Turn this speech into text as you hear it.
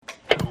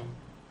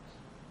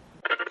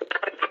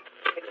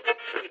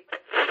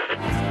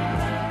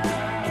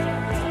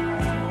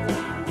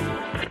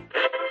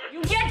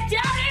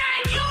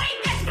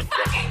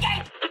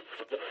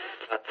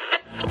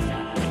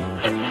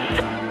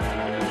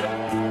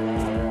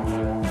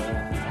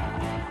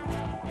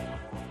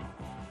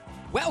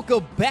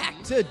Welcome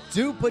back to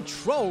Doom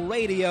Patrol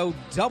Radio,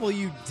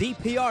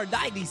 WDPR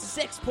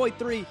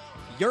 96.3,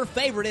 your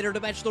favorite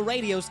interdimensional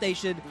radio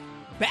station.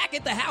 Back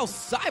at the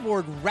house,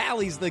 Cyborg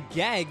rallies the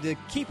gang to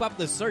keep up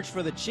the search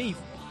for the Chief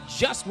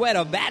just when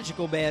a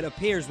magical man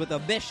appears with a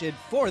mission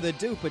for the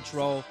Doom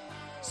Patrol.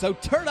 So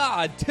turn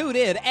on, tune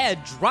in,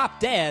 and drop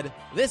dead.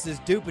 This is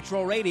Doom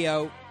Patrol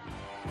Radio.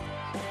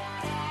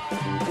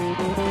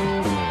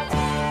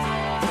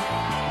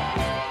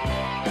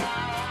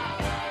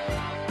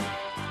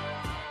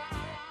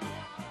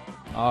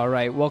 All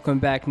right, welcome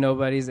back,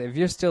 nobodies. If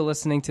you're still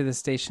listening to the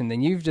station,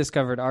 then you've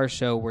discovered our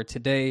show, where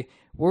today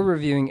we're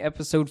reviewing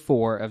episode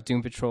 4 of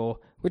Doom Patrol,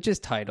 which is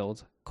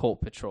titled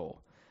Cult Patrol.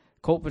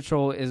 Cult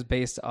Patrol is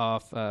based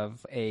off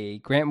of a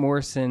Grant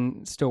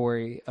Morrison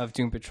story of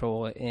Doom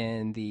Patrol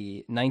in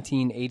the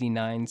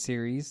 1989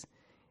 series.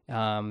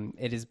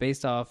 It is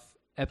based off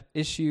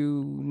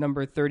issue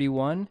number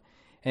 31.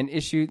 And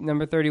issue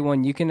number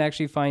 31, you can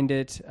actually find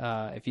it,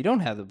 if you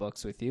don't have the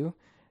books with you,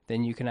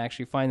 then you can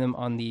actually find them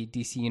on the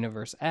DC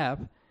Universe app.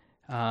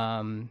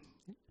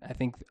 I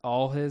think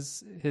all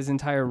his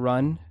entire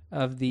run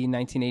of the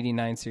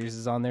 1989 series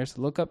is on there.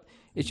 So look up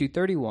issue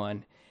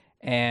 31.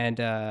 And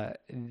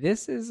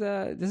this is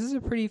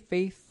a pretty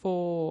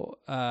faithful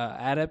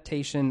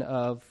adaptation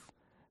of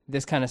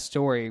this kind of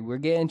story. We're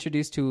getting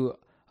introduced to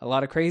a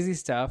lot of crazy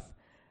stuff.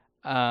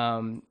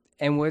 And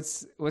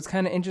what's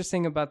kind of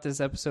interesting about this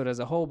episode as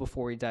a whole,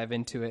 before we dive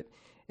into it,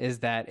 is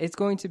that it's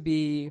going to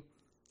be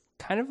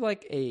kind of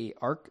like a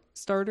arc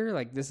starter.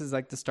 Like, this is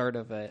like the start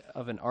of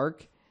an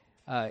arc,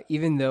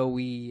 even though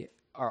we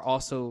are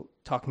also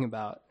talking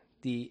about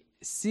the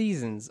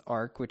season's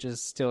arc, which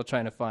is still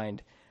trying to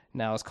find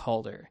Niles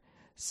Caulder.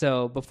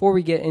 So before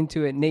we get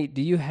into it, Nate,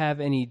 do you have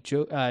any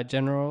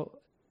general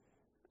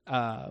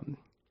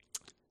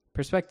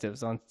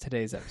perspectives on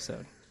today's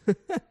episode?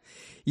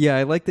 Yeah,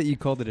 I like that you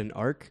called it an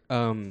arc.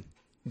 The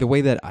way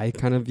that I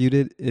kind of viewed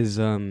it is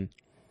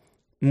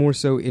more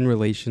so in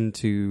relation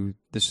to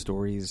the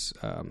stories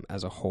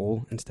as a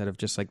whole, instead of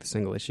just like the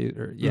single issue,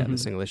 the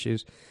single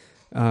issues.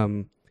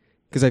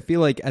 Because I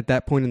feel like at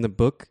that point in the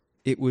book,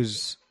 it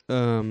was,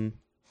 I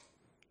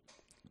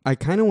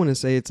kind of want to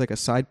say it's like a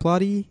side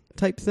plotty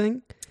type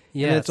thing.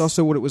 Yeah, and it's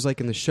also what it was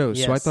like in the show.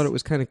 Yes. So I thought it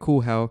was kind of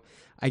cool how,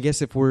 I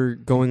guess if we're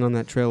going on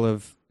that trail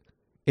of,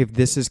 if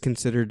this is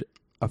considered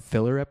a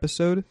filler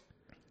episode,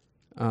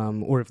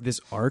 or if this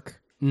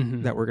arc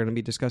that we're going to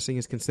be discussing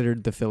is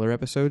considered the filler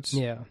episodes,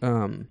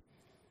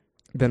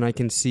 then I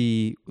can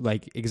see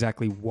like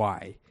exactly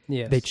why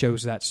they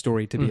chose that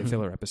story to be a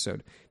filler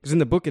episode. Because in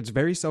the book, it's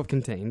very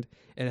self-contained.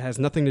 It has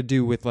nothing to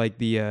do with like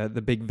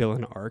the big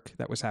villain arc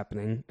that was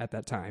happening at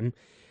that time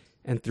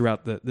and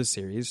throughout the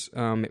series.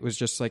 It was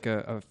just like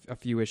a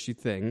few issue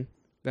thing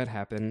that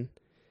happened,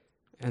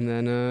 and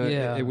then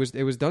it was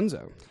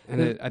donezo.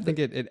 And I think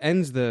it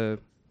ends the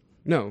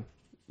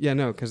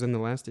because in the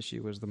last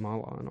issue was the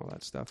Mala and all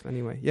that stuff.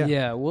 Anyway,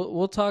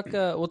 we'll talk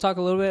a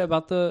little bit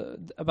about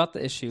the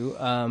issue.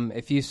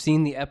 If you've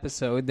seen the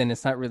episode, then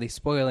it's not really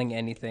spoiling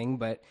anything.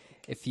 But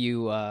if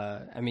you,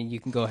 you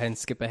can go ahead and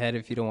skip ahead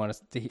if you don't want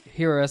to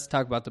hear us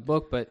talk about the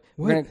book. But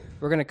we're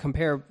gonna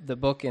compare the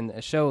book and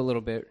the show a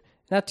little bit,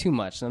 not too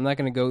much. I'm not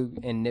gonna go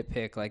and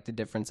nitpick like the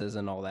differences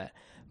and all that.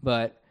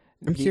 But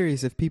I'm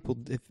curious if people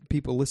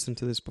listen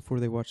to this before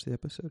they watch the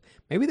episode.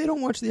 Maybe they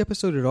don't watch the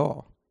episode at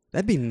all.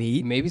 That'd be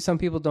neat. Maybe some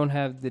people don't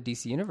have the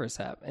DC Universe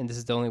app, and this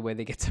is the only way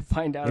they get to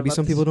find out. Maybe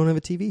some people don't have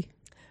a TV.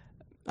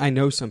 I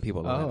know some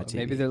people don't have a TV.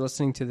 Maybe they're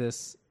listening to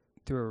this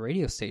through a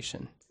radio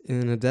station.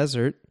 In a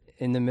desert.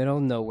 In the middle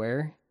of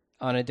nowhere,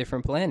 on a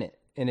different planet,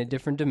 in a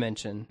different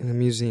dimension. In a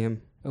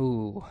museum.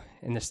 Ooh,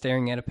 and they're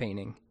staring at a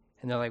painting.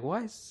 And they're like,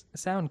 why is a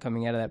sound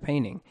coming out of that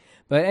painting?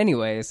 But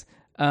anyways,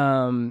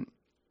 when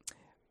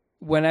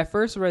I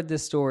first read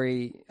this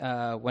story,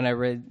 when I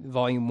read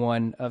Volume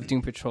 1 of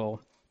Doom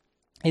Patrol,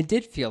 it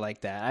did feel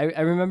like that. I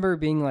remember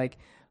being like,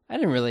 I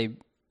didn't really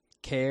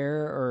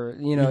care, or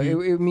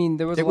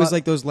there was. It was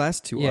like those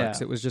last two arcs.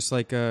 It was just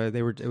like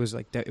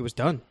it was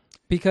done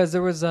because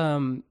there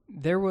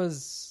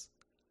was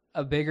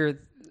a bigger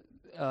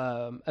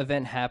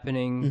event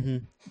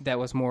happening that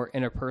was more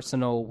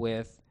interpersonal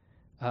with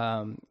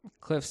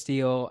Cliff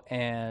Steele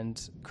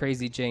and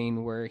Crazy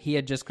Jane, where he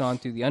had just gone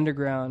through the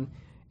underground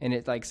and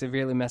it like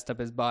severely messed up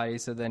his body.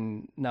 So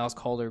then Niles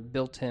Caulder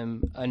built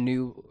him a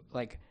new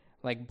like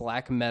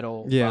black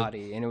metal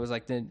body, and it was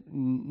like the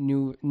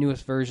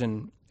newest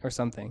version or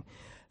something.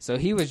 So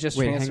he was just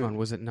hang on,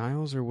 was it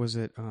Niles or was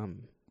it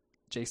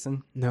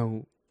Jason?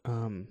 No,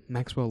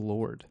 Maxwell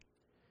Lord.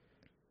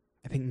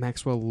 I think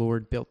Maxwell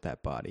Lord built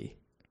that body,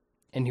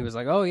 and he was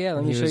like, "Oh yeah,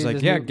 let me show you." He was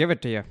like, "Yeah, give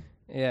it to you."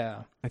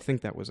 Yeah, I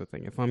think that was a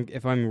thing.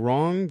 If I'm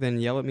wrong, then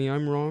yell at me.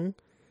 I'm wrong.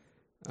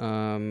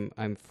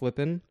 I'm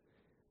flipping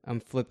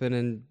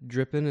and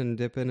dripping and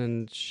dipping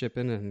and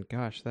shipping, and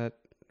gosh, that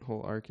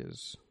whole arc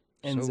is.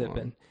 And so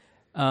zipping.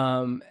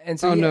 Long. And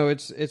so no,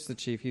 it's the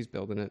Chief. He's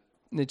building it.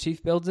 The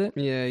Chief builds it?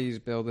 Yeah, he's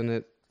building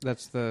it.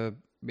 That's the.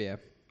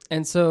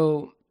 And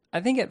so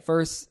I think at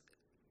first,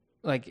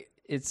 like,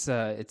 it's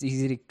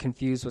easy to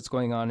confuse what's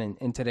going on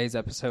in today's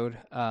episode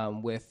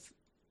with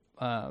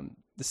the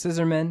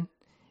Scissormen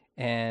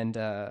and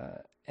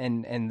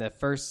the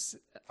first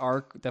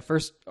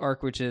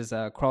arc, which is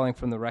crawling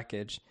from the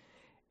wreckage.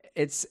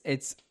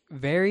 It's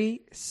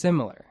very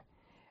similar,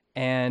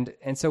 and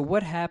so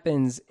what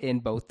happens in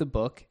both the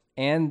book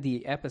and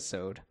the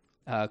episode,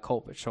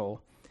 Cult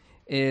Patrol,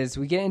 is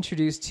we get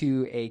introduced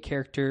to a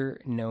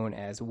character known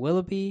as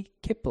Willoughby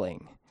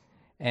Kipling.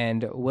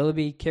 And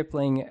Willoughby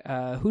Kipling,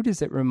 who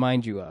does it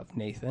remind you of,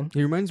 Nathan?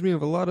 He reminds me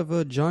of a lot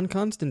of John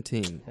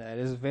Constantine. That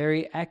is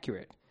very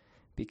accurate,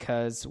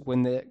 because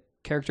when the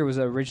character was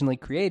originally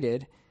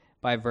created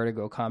by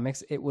Vertigo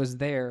Comics, it was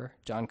their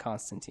John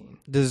Constantine.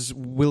 Does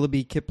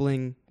Willoughby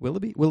Kipling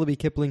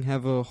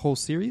have a whole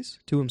series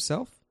to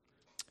himself?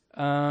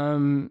 Let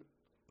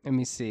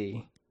me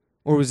see.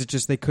 Or was it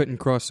just they couldn't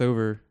cross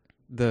over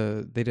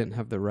they didn't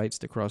have the rights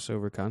to cross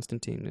over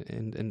Constantine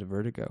into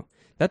Vertigo?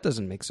 That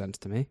doesn't make sense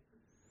to me.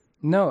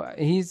 No,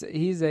 he's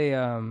a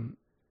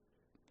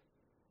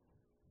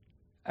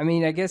I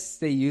mean, I guess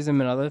they use him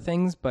in other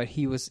things, but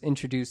he was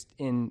introduced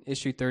in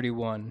issue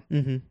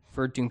 31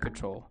 for Doom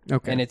Patrol.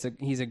 Okay. And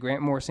he's a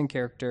Grant Morrison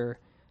character.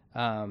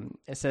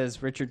 It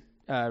says Richard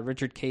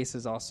Case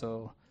is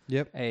also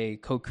a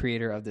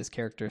co-creator of this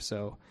character,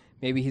 so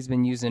maybe he's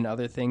been used in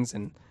other things,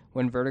 and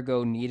when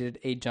Vertigo needed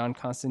a John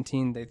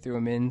Constantine, they threw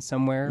him in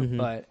somewhere,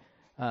 but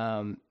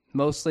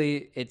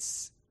mostly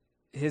it's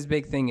his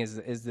big thing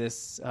is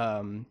this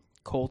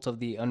Cult of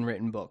the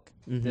Unwritten Book,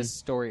 this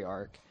story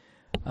arc.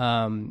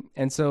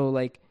 And so,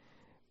 like,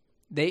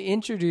 they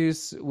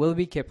introduce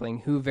Willoughby Kipling,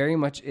 who very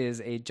much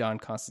is a John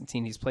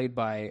Constantine. He's played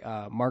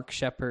by Mark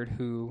Shepard,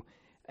 who,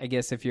 I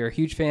guess if you're a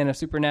huge fan of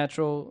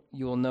Supernatural,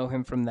 you will know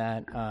him from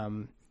that.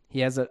 He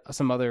has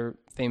some other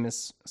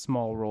famous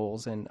small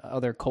roles in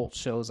other cult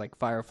shows like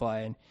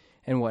Firefly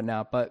and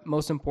whatnot. But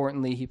most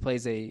importantly, he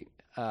plays a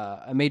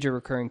major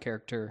recurring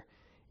character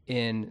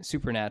in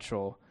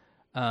Supernatural.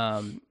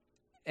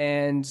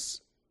 And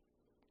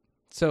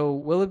so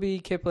Willoughby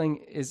Kipling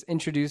is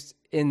introduced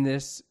in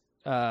this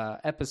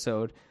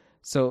episode.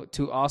 So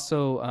to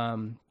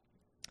also,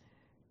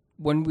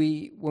 when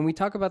we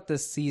talk about the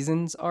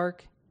seasons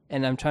arc,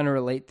 and I'm trying to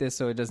relate this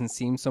so it doesn't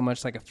seem so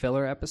much like a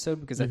filler episode,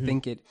 because I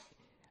think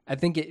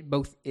it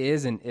both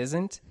is and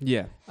isn't.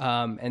 Yeah.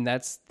 And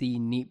that's the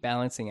neat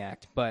balancing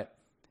act. But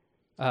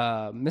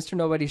Mr.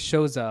 Nobody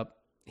shows up.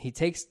 He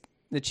takes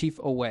the chief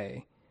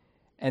away,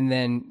 and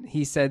then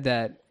he said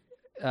that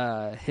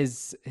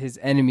his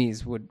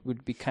enemies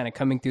would be kind of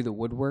coming through the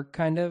woodwork,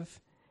 kind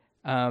of.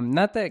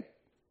 Not that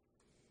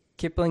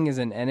Kipling is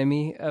an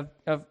enemy of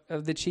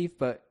the chief,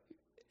 but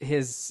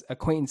his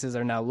acquaintances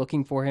are now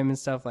looking for him and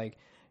stuff. Like,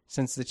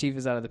 since the chief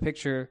is out of the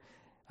picture,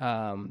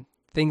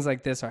 things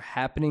like this are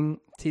happening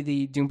to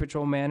the Doom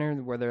Patrol Manor,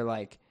 where they're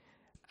like,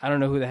 I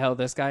don't know who the hell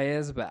this guy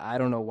is, but I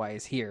don't know why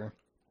he's here.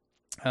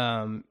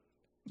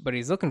 But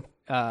he's looking.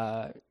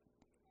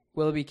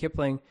 Willoughby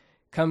Kipling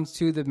comes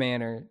to the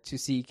manor to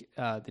seek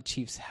the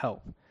chief's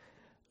help.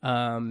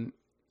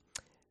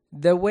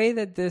 The way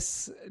that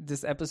this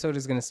episode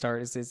is going to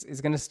start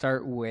is going to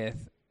start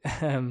with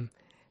kind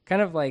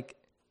of like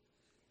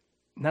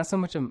not so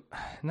much a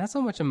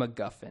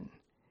MacGuffin,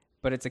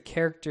 but it's a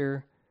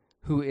character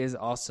who is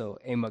also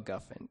a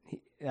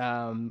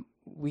MacGuffin.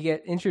 We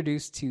get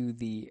introduced to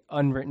the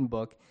Unwritten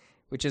Book,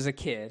 which is a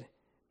kid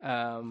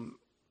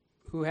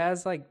who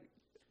has like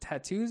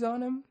tattoos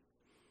on him.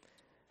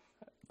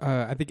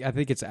 I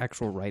think it's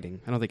actual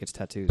writing. I don't think it's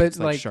tattoos. But it's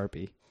like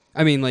Sharpie.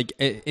 I mean, like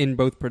in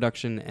both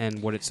production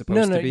and what it's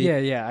supposed to be.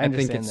 Yeah, I understand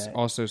think it's that.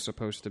 also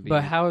supposed to be.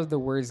 But how are the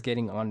words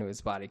getting onto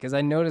his body? Because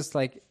I noticed,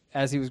 like,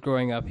 as he was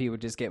growing up, he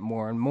would just get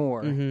more and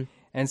more.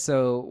 And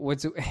so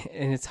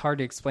and it's hard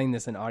to explain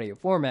this in audio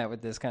format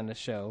with this kind of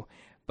show,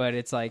 but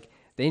it's like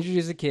they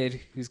introduce a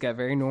kid who's got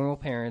very normal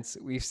parents.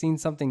 We've seen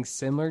something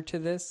similar to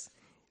this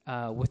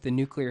with the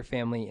nuclear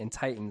family in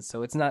Titans.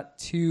 So it's not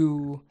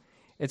too.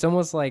 It's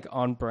almost like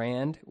on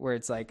brand, where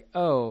it's like,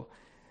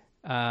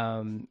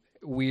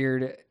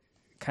 weird,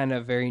 kind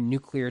of very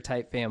nuclear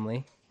type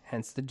family,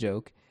 hence the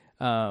joke,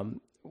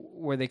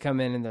 where they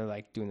come in and they're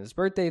like doing this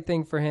birthday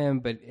thing for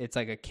him, but it's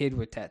like a kid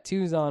with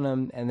tattoos on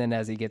him. And then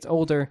as he gets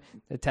older,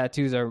 the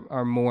tattoos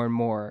are more and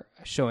more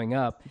showing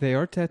up. They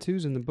are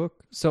tattoos in the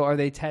book. So are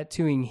they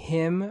tattooing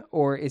him,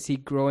 or is he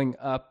growing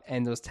up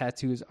and those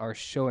tattoos are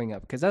showing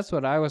up? Because that's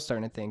what I was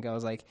starting to think. I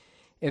was like,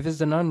 if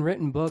it's an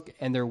unwritten book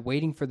and they're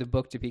waiting for the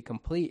book to be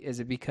complete, is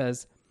it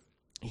because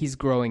he's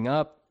growing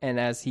up and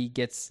as he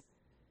gets...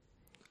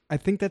 I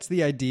think that's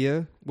the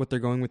idea, what they're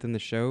going with in the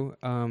show.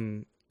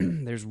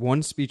 There's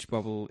one speech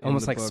bubble in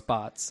almost the like book.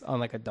 spots on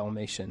like a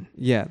Dalmatian.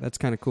 Yeah, that's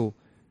kind of cool.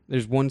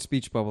 There's one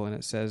speech bubble and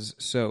it says,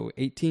 so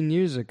 18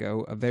 years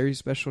ago, a very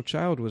special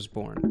child was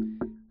born.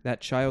 That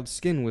child's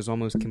skin was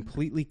almost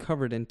completely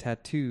covered in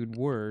tattooed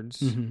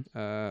words,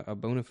 a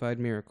bona fide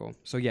miracle.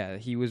 So yeah,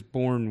 he was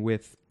born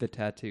with the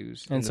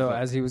tattoos. And so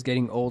as he was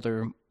getting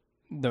older,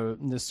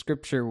 the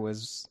scripture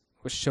was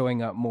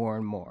showing up more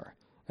and more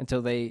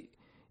until they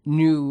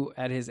knew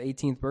at his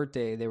 18th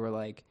birthday, they were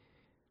like,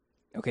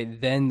 okay,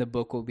 then the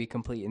book will be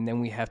complete, and then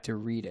we have to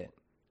read it.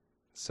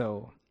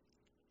 So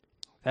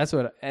that's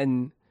what,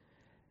 and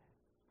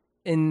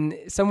in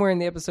somewhere in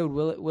the episode,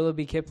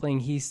 Willoughby Kipling,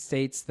 he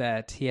states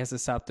that he has to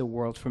stop the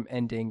world from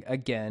ending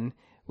again,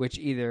 which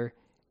either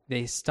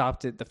they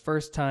stopped it the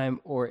first time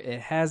or it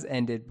has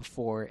ended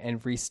before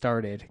and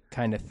restarted,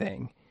 kind of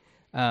thing.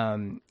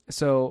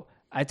 So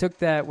I took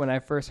that when I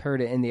first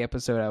heard it in the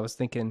episode. I was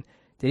thinking,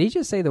 did he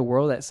just say the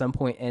world at some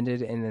point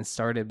ended and then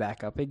started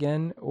back up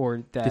again?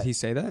 Or that Did he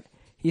say that?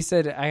 He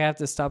said, I have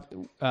to stop,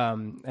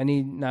 I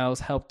need Niles'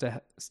 help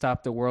to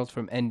stop the world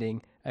from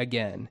ending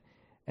again.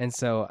 And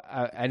so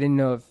I didn't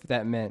know if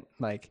that meant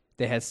like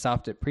they had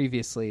stopped it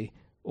previously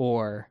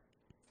or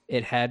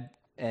it had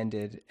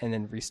ended and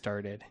then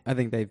restarted. I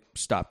think they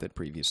stopped it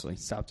previously.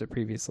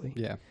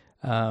 Yeah.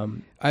 I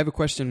have a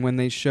question. When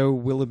they show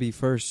Willoughby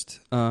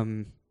first,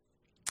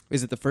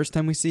 is it the first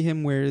time we see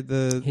him where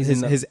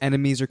his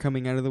enemies are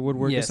coming out of the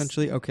woodwork, yes.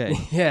 essentially? Okay.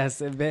 Yes,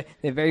 they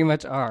very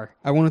much are.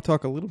 I want to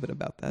talk a little bit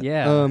about that.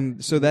 Yeah.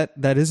 So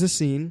that is a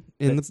scene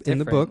in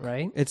the book.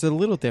 Right? It's a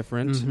little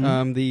different.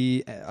 Mm-hmm.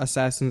 The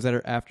assassins that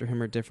are after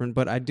him are different,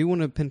 but I do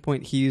want to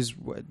pinpoint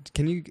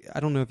I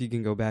don't know if you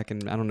can go back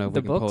and I don't know if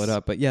we can pull it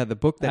up, but yeah, the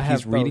book that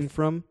he's reading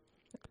from.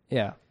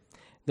 Yeah.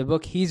 The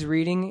book he's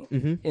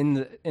reading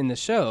in the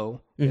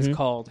show is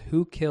called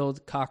Who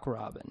Killed Cock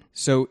Robin?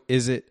 So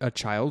is it a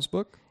child's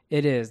book?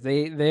 It is.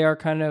 They are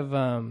kind of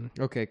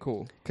okay,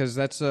 cool. Because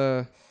that's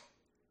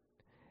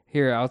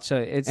here, I'll show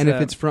you. If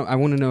it's from, I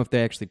want to know if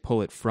they actually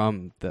pull it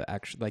from the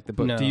actual, like the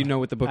book. No. Do you know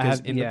what the book is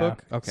in the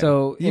book? Okay.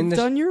 So you've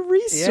done your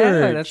research.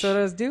 Yeah, that's what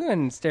I was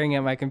doing, staring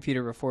at my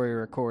computer before we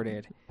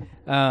recorded.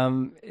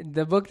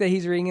 The book that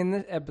he's reading in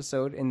the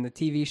episode in the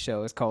TV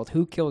show is called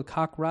Who Killed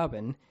Cock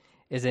Robin?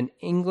 Is an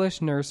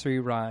English nursery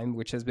rhyme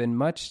which has been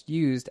much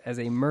used as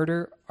a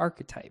murder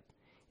archetype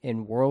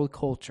in world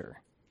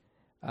culture.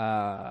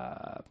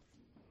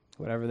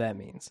 Whatever that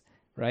means,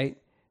 right?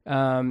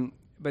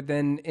 But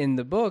then in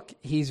the book,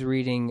 he's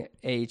reading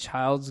A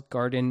Child's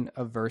Garden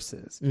of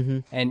Verses. Mm-hmm.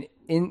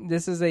 And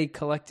this is a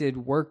collected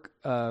work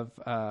of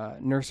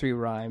nursery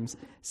rhymes,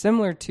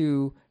 similar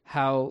to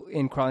how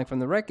in Crawling from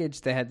the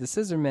Wreckage, they had the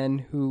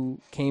Scissormen who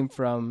came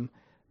from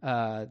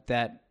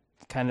that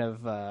kind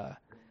of...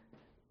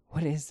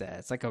 what is that?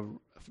 It's like a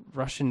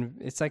Russian...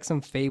 It's like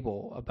some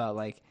fable about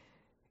like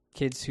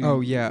kids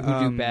who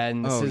do bad,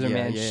 and the Scissor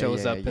Man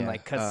shows up and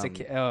like cuts the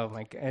kid. Oh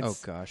my god! Oh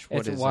gosh,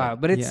 it's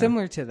wild, but it's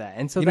similar to that.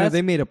 And so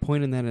they made a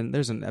point in that, and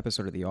there's an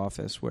episode of The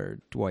Office where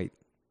Dwight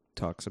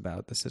talks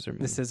about the Scissor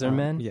Man. The Scissor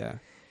Man, yeah.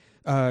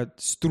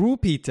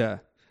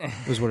 Strupita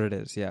was what it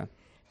is, yeah.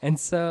 And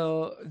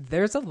so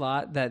there's a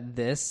lot that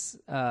this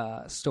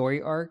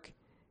story arc.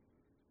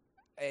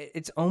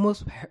 It's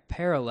almost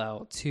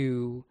parallel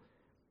to.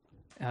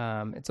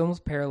 It's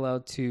almost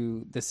parallel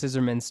to the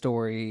Scissorman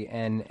story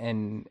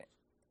and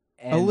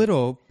a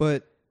little,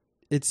 but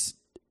it's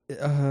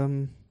a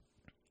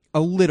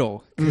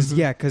little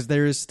because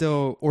there is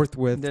still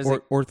Orthwith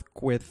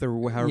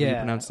or however you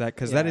pronounce that,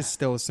 because that is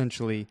still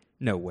essentially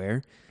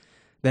nowhere.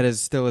 That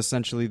is still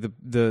essentially the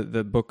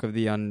book of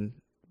the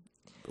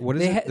what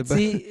is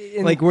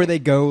it? Like where they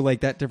go,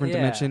 like that different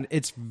dimension.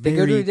 It's they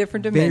go to a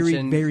different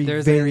dimension.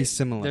 Very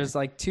similar. There's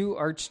like two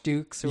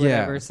archdukes or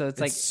whatever, so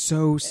it's like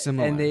so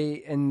similar.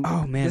 And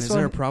oh man, is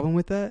there a problem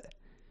with that?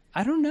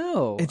 I don't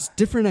know. It's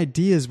different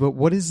ideas, but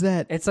what is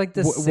that? It's like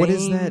the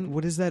same.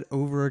 What is that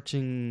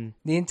overarching?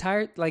 The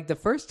entire, like the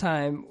first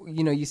time,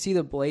 you see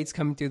the blades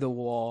coming through the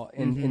wall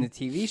in the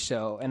TV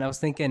show, and I was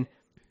thinking,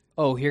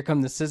 oh, here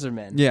come the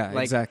Scissormen. Yeah,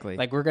 exactly.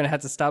 Like we're gonna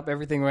have to stop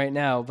everything right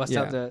now, bust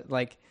out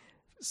the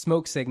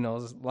smoke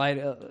signals, light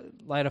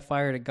a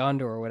fire to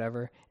Gondor or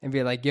whatever, and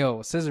be like, yo,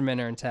 Scissormen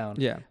are in town.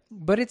 Yeah.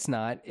 But it's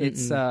not.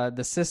 It's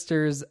the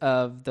sisters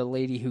of the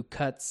lady who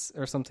cuts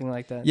or something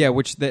like that. Yeah,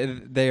 which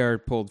they are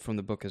pulled from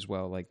the book as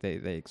well. Like they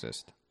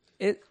exist.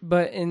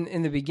 But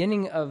in the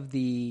beginning of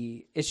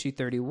the issue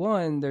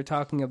 31, they're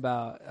talking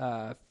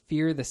about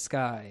Fear the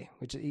Sky,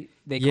 which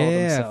they call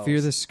themselves. Yeah,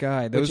 Fear the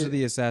Sky. Those are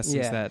the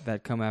assassins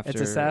that come after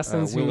Willoughby. It's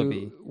assassins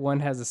who, one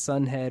has a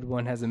sun head,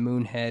 one has a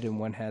moon head, and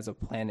one has a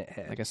planet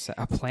head. Like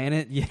a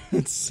planet?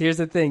 Yes. Here's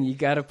the thing. You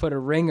got to put a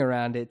ring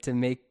around it to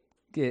make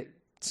it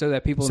so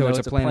that people know it's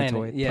a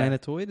planetoid. Yeah.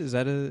 Planetoid? Is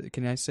that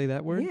can I say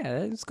that word?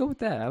 Yeah, let's go with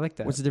that. I like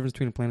that. What's the difference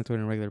between a planetoid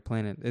and a regular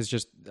planet? It's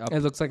just...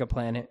 It looks like a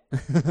planet.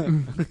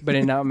 But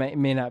it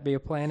may not be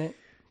a planet.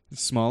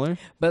 It's smaller?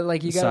 But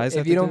like if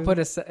you don't put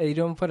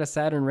a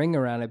Saturn ring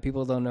around it,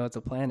 people don't know it's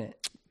a planet.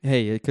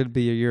 Hey, it could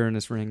be a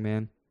Uranus ring,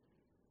 man.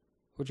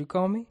 Would you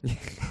call me?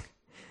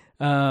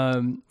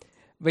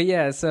 But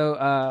yeah,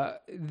 so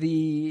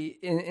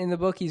in the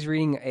book he's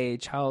reading A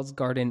Child's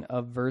Garden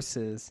of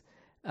Verses.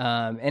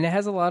 And it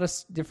has a lot of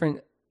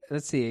different,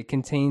 it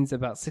contains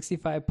about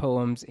 65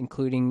 poems,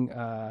 including...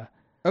 so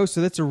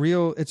it's a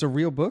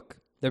real book?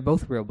 They're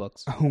both real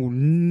books. Oh,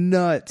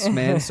 nuts,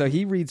 man. So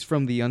he reads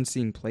from The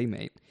Unseen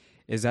Playmate.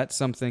 Is that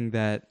something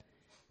that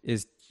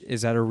is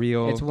that a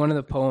real... It's one of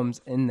the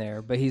poems in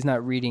there, but he's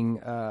not reading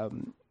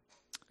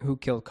Who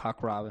Killed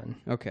Cock Robin.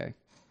 Okay.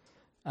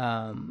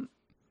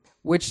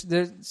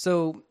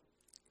 So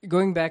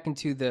going back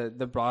into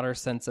the broader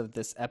sense of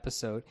this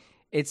episode,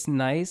 it's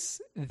nice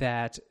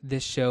that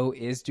this show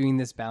is doing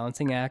this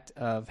balancing act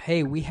of,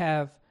 hey, we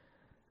have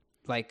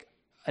like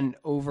an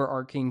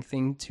overarching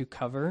thing to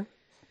cover,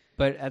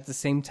 but at the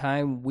same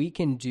time, we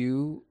can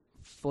do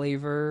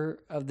flavor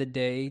of the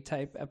day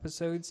type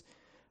episodes.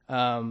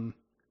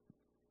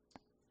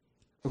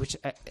 Which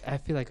I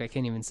feel like I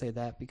can't even say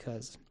that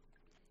because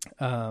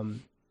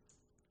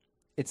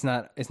it's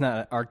not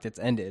an arc that's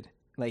ended.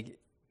 Like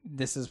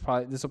this will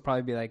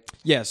probably be like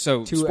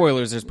So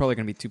spoilers. There's probably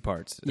going to be 2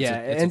 parts. It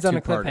ends on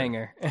a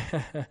cliffhanger.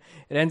 It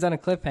ends on a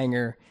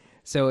cliffhanger.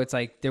 So it's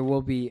like there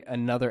will be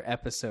another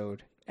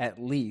episode at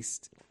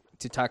least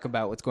to talk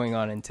about what's going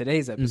on in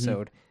today's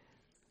episode. Mm-hmm.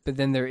 But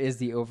then there is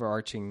the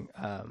overarching,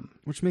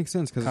 which makes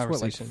sense because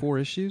it's like 4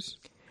 issues.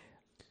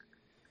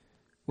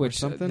 Which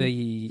something?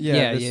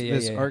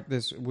 This arc,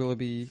 this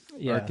Willoughby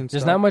arc and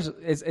there's stuff. not much.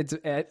 It's.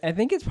 I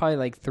think it's probably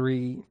like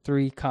three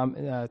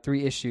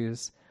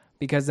issues,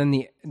 because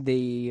then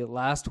the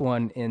last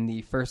one in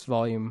the first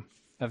volume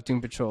of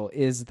Doom Patrol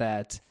is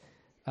that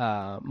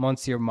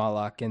Monsieur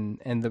Moloch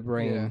and the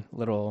brain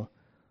little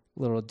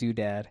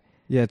doodad.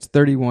 Yeah, it's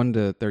 31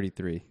 to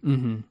 33.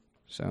 Mm-hmm.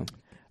 So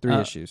 3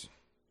 issues.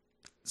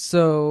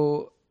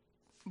 So,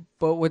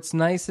 but what's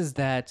nice is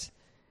that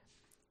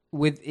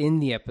within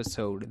the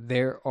episode,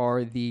 there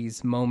are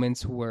these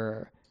moments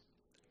where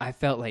I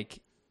felt like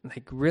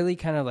really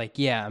kind of like,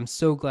 yeah, I'm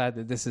so glad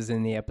that this is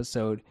in the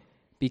episode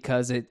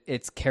because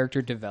it's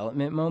character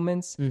development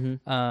moments.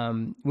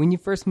 Mm-hmm. When you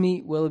first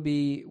meet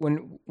Willoughby,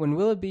 when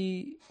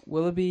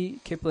Willoughby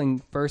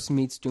Kipling first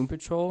meets Doom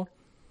Patrol,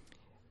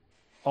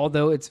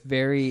 although it's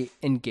very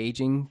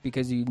engaging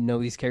because you know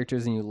these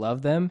characters and you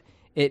love them,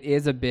 it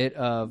is a bit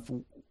of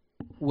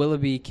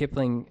Willoughby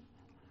Kipling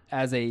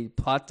as a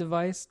plot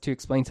device to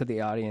explain to the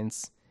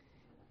audience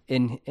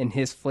in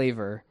his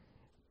flavor,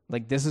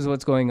 like, this is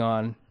what's going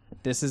on,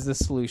 this is the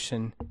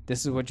solution,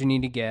 this is what you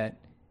need to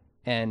get,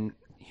 and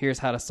here's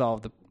how to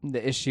solve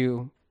the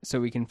issue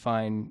so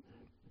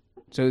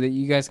that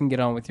you guys can get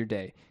on with your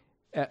day.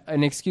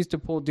 An excuse to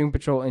pull Doom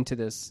Patrol into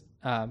this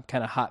kind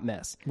of hot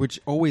mess. Which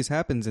always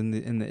happens in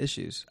the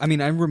issues. I mean,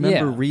 I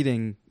remember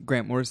reading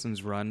Grant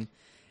Morrison's run,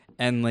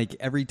 and like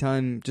every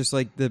time, just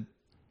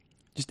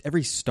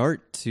every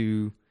start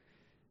to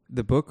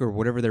the book or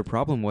whatever their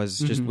problem was,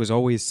 just was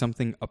always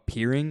something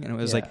appearing, and it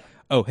was like,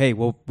 oh, hey,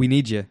 well, we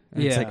need you.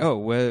 And it's like, oh,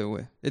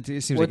 well, it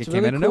seems like it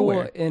came out of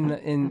nowhere.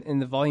 In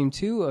the volume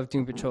 2 of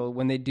Doom Patrol,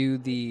 when they do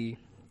the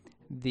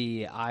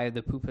Eye of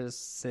the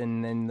Pupus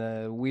and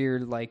the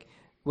weird, like,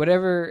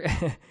 whatever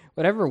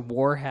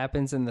war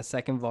happens in the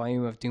second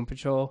volume of Doom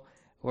Patrol,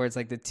 where it's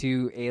like the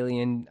 2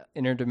 alien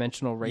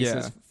interdimensional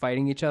races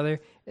fighting each other,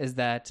 is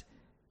that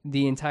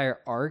the entire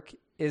arc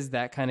is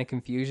that kind of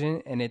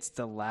confusion, and it's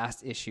the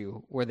last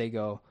issue where they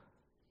go,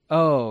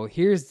 oh,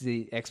 here's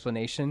the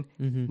explanation.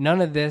 Mm-hmm.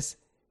 None of this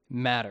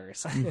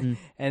matters. Mm-hmm.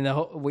 And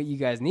what you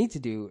guys need to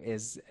do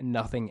is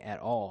nothing at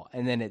all.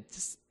 And then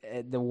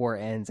the war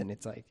ends, and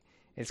it's like,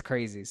 it's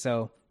crazy.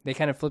 So they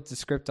kind of flipped the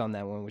script on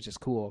that one, which is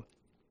cool.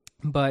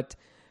 But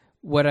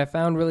what I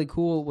found really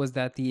cool was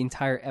that the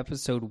entire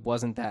episode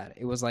wasn't that.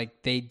 It was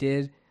like they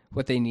did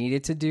what they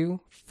needed to do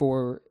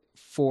for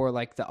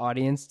like the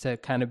audience to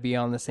kind of be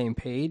on the same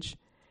page.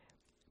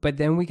 But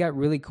then we got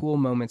really cool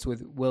moments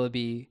with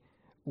Willoughby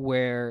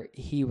where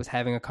he was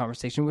having a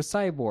conversation with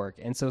Cyborg.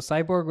 And so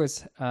Cyborg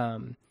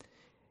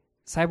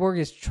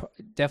is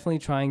definitely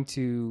trying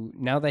to,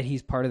 now that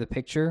he's part of the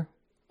picture,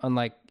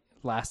 unlike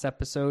last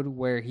episode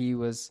where he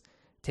was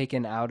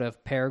taken out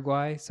of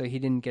Paraguay, so he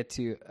didn't get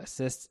to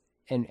assist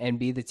and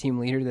be the team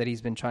leader that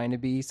he's been trying to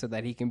be so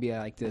that he can be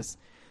like this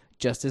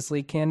Justice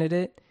League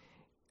candidate.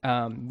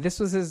 This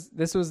was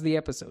the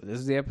episode. This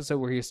was the episode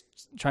where he was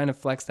trying to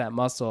flex that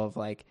muscle of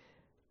like,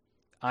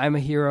 I'm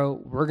a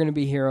hero. We're going to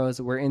be heroes.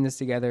 We're in this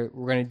together.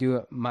 We're going to do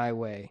it my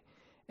way.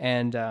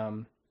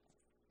 And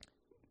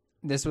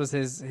this was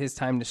his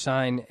time to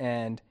shine.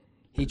 And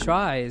he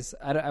tries.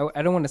 I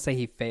don't want to say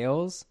he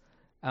fails,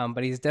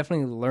 but he's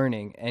definitely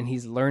learning. And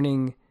he's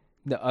learning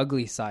the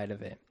ugly side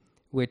of it,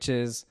 which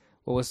is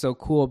what was so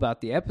cool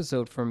about the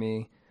episode for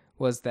me,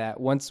 was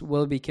that once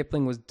Willoughby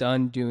Kipling was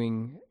done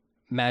doing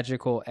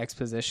magical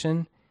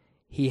exposition,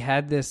 he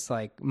had this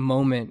like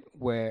moment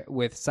where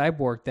with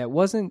Cyborg that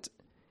wasn't.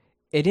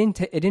 It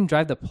didn't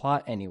drive the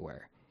plot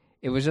anywhere.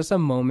 It was just a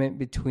moment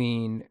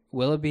between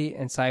Willoughby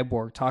and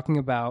Cyborg talking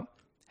about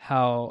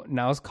how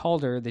Niles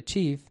Calder, the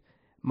chief,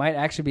 might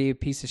actually be a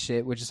piece of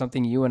shit, which is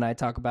something you and I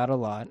talk about a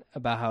lot,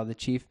 about how the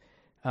chief,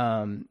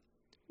 when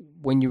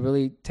you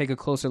really take a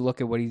closer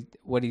look at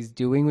what he's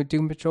doing with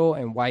Doom Patrol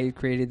and why he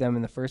created them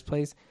in the first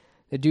place,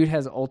 the dude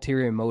has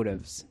ulterior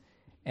motives.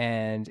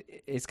 And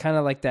it's kind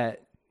of like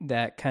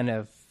that kind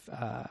of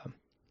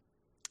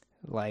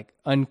like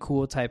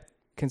uncool type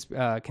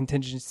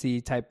contingency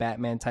type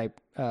Batman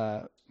type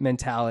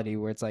mentality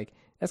where it's like,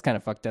 that's kind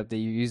of fucked up that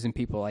you're using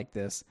people like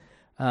this.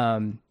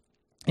 And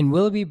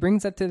Willoughby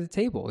brings that to the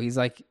table. He's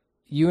like,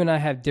 you and I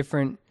have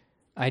different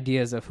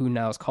ideas of who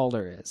Niles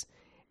Calder is.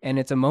 And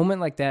it's a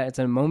moment like that. It's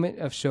a moment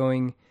of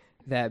showing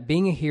that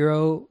being a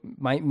hero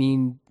might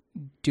mean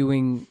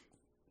doing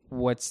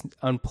what's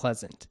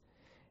unpleasant.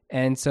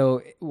 And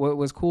so what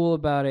was cool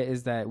about it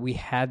is that we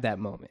had that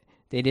moment.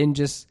 They didn't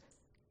just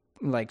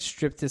like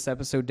strip this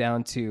episode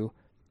down to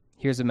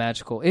here's a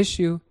magical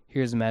issue,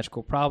 here's a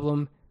magical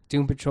problem,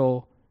 Doom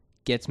Patrol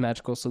gets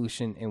magical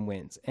solution and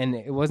wins. And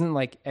it wasn't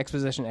like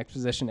exposition.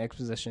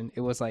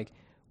 It was like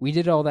we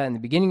did all that in the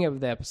beginning of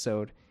the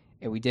episode,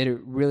 and we did it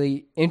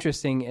really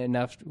interesting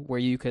enough where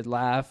you could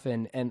laugh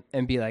and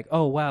be like,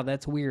 oh, wow,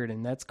 that's weird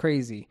and that's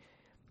crazy.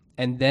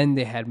 And then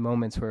they had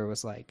moments where it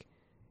was like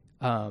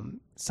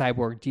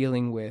Cyborg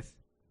dealing with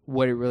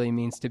what it really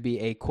means to be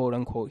a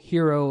quote-unquote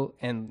hero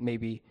and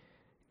maybe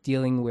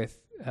dealing with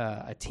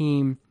a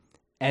team.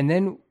 And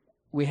then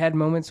we had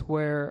moments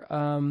where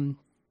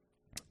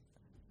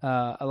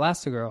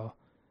Elastigirl,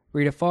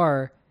 Rita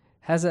Farr,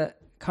 has a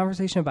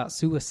conversation about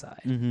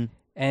suicide. Mm-hmm.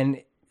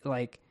 And,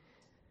 like,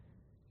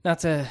 not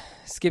to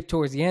skip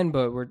towards the end,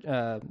 but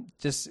we're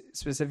just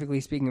specifically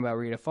speaking about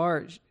Rita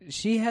Farr,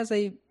 she has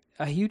a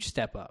huge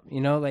step up.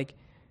 You know, like,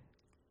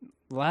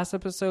 last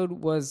episode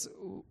was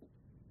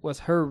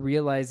her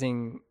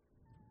realizing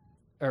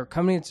or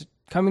coming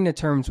to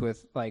terms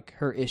with, like,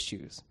 her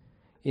issues.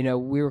 You know,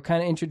 we were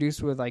kind of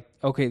introduced with, like,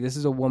 okay, this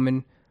is a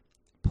woman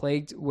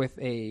plagued with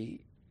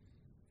a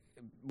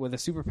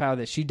superpower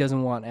that she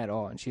doesn't want at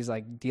all, and she's,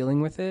 like,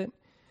 dealing with it.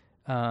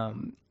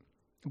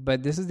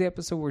 But this is the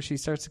episode where she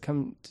starts to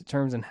come to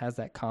terms and has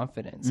that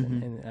confidence,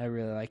 mm-hmm. and I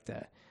really like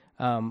that.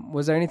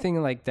 Was there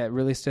anything, like, that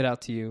really stood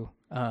out to you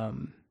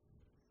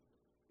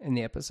in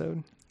the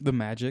episode? The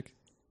magic.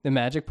 The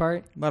magic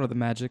part? A lot of the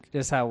magic.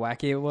 Just how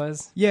wacky it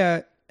was?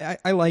 Yeah,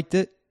 I liked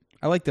it.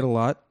 I liked it a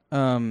lot.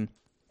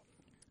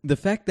 The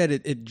fact that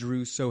it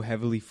drew so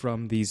heavily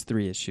from these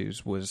 3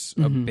 issues was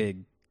mm-hmm. a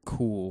big,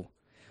 cool.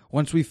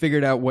 Once we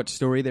figured out what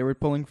story they were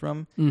pulling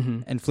from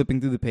mm-hmm. and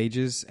flipping through the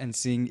pages and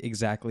seeing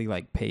exactly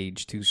like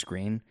page to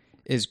screen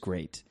is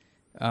great.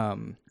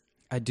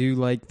 I do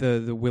like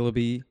the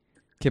Willoughby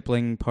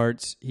Kipling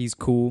parts. He's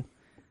cool.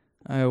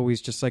 I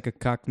always just like a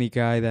Cockney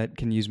guy that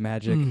can use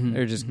magic.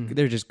 Mm-hmm.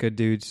 They're just good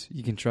dudes.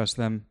 You can trust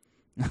them.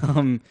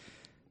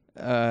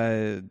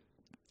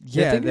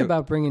 Yeah, thinking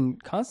about bringing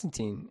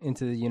Constantine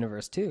into the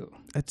universe too.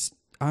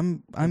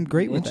 I'm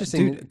great with that.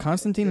 Dude,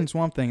 Constantine and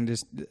Swamp Thing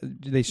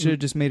they should have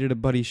just made it a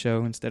buddy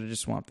show instead of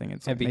just Swamp Thing.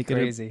 That'd be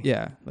crazy.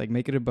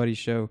 Make it a buddy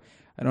show.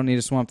 I don't need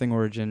a Swamp Thing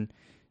origin.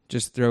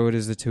 Just throw it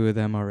as the 2 of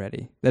them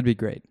already. That'd be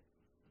great.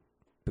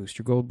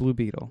 Booster Gold, Blue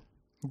Beetle.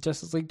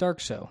 Justice League Dark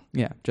Show.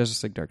 Yeah,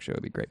 Justice League Dark Show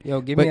would be great. Yo,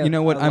 give me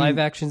a live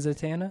action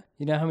Zatanna.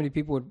 You know how many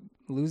people would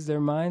lose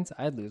their minds?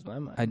 I'd lose my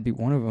mind. I'd be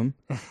one of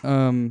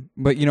them.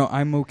 But, you know,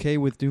 I'm okay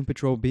with Doom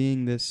Patrol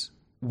being this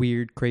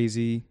weird,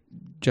 crazy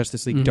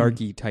Justice League mm-hmm.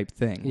 darky type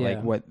thing. Yeah.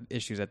 Like what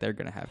issues that they're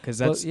going to have. Because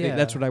that's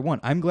what I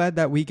want. I'm glad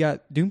that we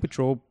got Doom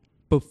Patrol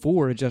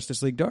before a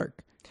Justice League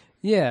Dark.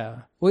 Yeah.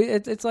 Well,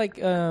 it's like...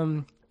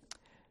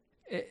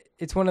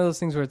 It's one of those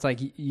things where it's like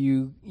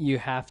you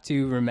have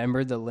to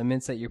remember the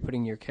limits that you're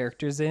putting your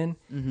characters in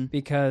mm-hmm.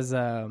 because,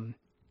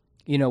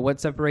 you know,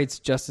 what separates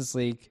Justice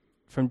League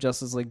from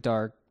Justice League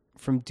Dark,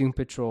 from Doom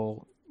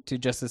Patrol to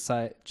Justice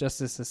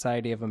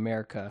Society of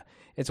America.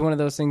 It's one of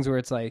those things where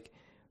it's like,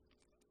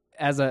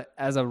 as a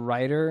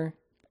writer,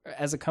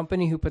 as a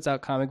company who puts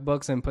out comic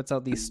books and puts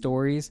out these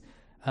stories,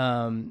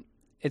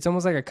 it's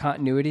almost like a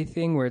continuity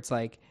thing where it's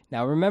like,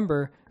 now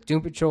remember, Doom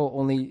Patrol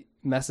only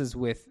messes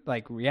with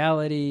like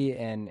reality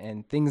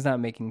and things not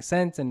making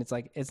sense, and it's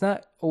like it's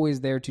not always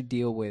there to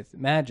deal with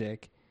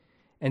magic.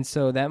 And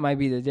so that might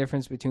be the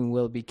difference between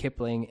Willoughby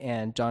Kipling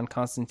and John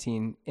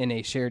Constantine in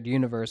a shared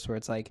universe where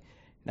it's like,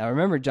 now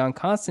remember, John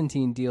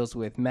Constantine deals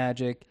with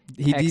magic,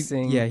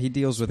 hexing, he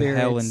deals with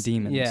hell and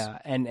demons. Yeah,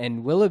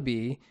 and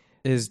Willoughby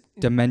is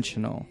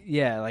dimensional.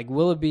 Yeah, like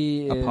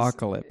Willoughby is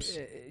apocalypse.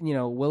 You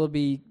know,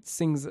 Willoughby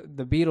sings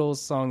the Beatles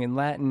song in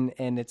Latin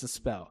and it's a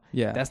spell.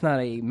 Yeah. That's not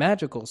a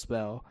magical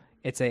spell.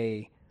 It's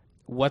a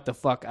what the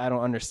fuck, I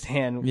don't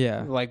understand.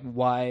 Yeah. Like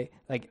why,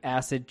 like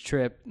acid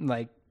trip,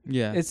 like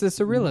yeah. It's a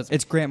surrealism.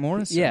 It's Grant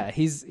Morrison. Yeah,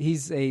 he's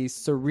a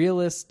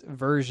surrealist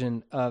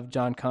version of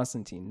John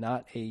Constantine,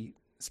 not a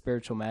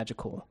spiritual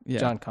magical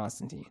John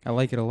Constantine. I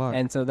like it a lot.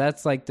 And so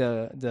that's like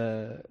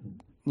the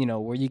you know,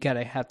 where you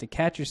gotta have to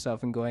catch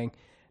yourself and going,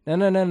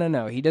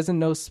 no. He doesn't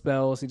know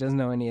spells. He doesn't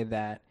know any of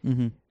that.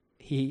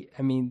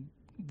 Mm-hmm.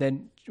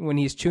 Then when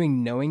he's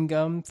chewing knowing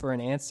gum for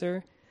an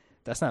answer,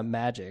 that's not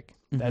magic.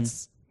 Mm-hmm.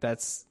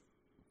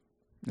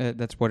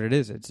 That's what it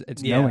is.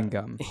 It's knowing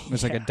gum.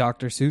 It's like a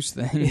Dr. Seuss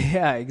thing.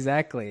 Yeah,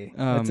 exactly.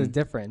 That's a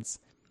difference.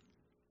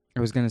 I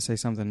was going to say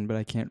something, but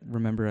I can't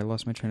remember. I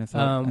lost my train of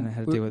thought, and I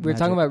had to deal with We're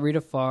talking about Rita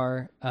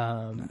Farr.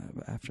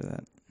 After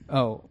that.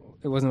 Oh,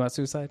 it wasn't about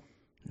suicide?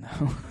 No.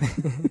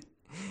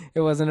 It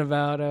wasn't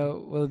about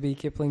Willoughby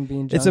Kipling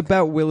being drunk? It's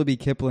about Willoughby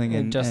Kipling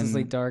and Justice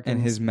League Dark and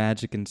his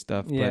magic and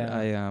stuff, but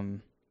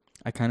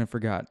I kind of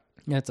forgot.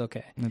 That's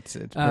okay. It's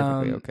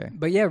perfectly okay.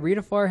 But yeah,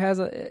 Rita Farr has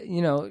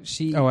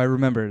she... Oh, I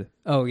remembered.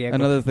 Oh, yeah.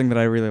 Another thing that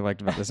I really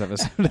liked about this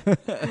episode.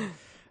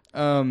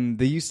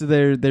 the use of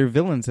their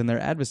villains and their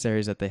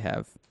adversaries that they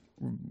have.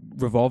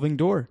 Revolving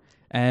door.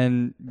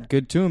 And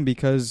good to them,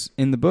 because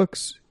in the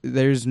books,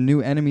 there's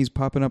new enemies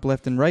popping up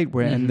left and right,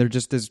 and they're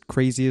just as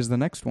crazy as the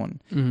next one.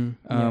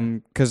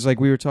 Because like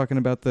we were talking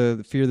about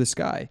the Fear of the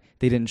Sky,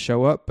 they didn't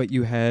show up, but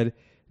you had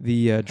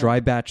the dry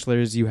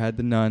bachelors, you had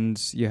the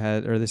nuns,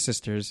 or the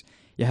sisters,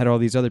 you had all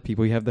these other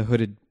people. You have the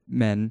hooded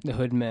men, the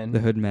hood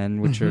men,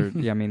 which are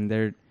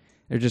they're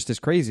just as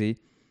crazy.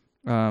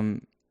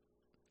 And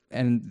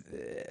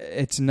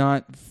it's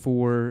not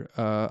for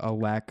a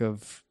lack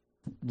of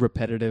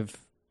repetitive,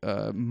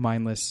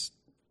 mindless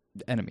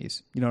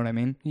enemies. You know what I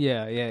mean?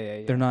 Yeah.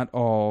 They're not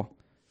all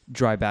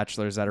dry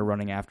bachelors that are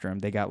running after him.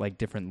 They got like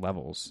different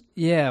levels.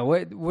 Yeah,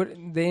 what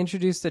they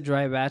introduced the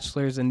dry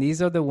bachelors, and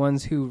these are the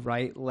ones who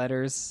write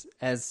letters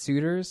as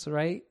suitors,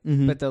 right?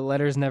 But the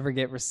letters never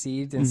get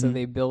received, and so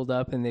they build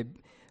up, and they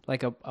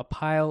like a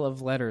pile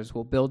of letters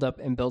will build up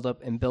and build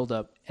up and build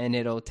up, and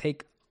it'll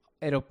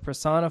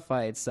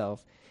personify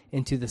itself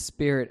into the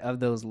spirit of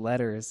those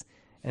letters.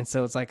 And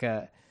so it's like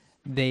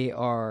they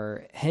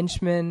are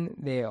henchmen,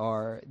 they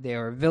are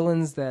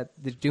villains that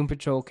the Doom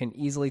Patrol can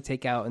easily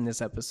take out in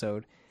this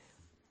episode.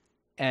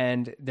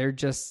 And they're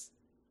just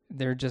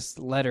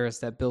letters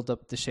that build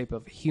up the shape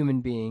of a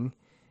human being,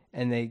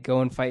 and they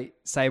go and fight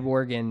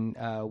Cyborg and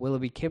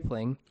Willoughby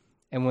Kipling.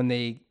 And when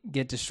they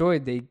get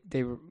destroyed, they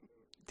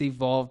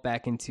devolve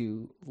back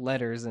into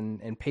letters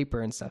and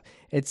paper and stuff.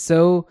 It's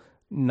so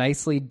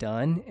nicely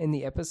done in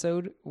the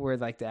episode, where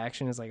like the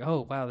action is like,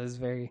 oh wow,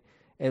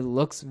 it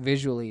looks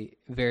visually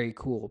very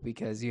cool,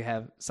 because you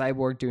have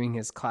Cyborg doing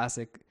his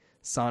classic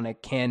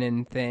Sonic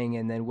cannon thing,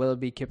 and then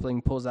Willoughby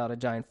Kipling pulls out a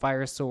giant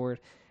fire sword.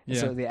 Yeah.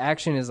 So the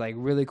action is like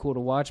really cool to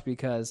watch,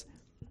 because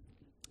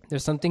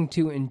there's something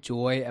to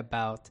enjoy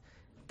about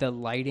the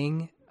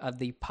lighting of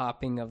the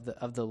popping of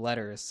the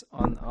letters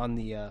on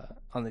the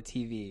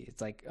TV.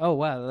 It's like, oh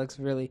wow, it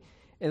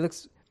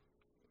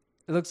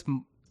looks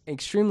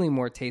extremely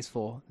more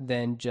tasteful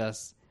than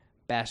just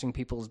bashing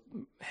people's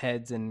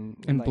heads and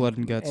like, blood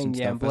and guts and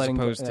stuff, as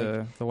opposed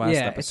to the last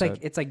episode.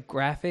 It's like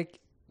graphic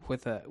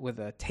with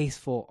a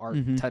tasteful art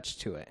touch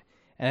to it.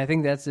 And I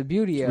think that's the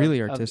beauty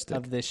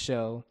of this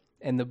show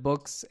and the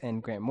books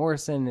and Grant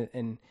Morrison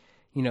and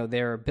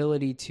their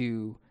ability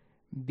to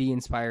be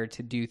inspired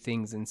to do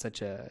things in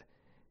such a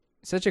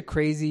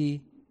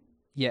crazy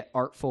yet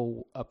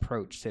artful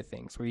approach to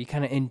things, where you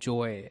kind of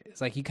enjoy it. It's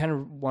like you kind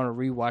of want to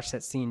rewatch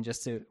that scene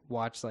just to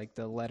watch like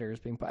the letters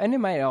being put, and it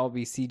might all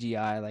be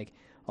CGI, like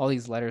all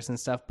these letters and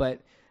stuff,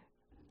 but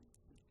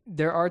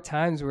there are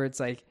times where it's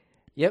like,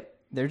 yep,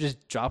 they're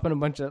just dropping a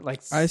bunch of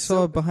like. I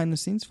saw behind the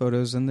scenes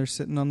photos, and they're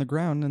sitting on the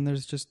ground, and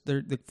there's just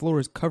the floor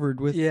is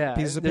covered with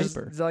pieces of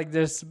paper. Like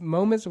there's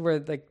moments where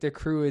like the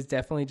crew is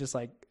definitely just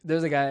like,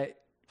 there's a guy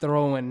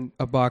throwing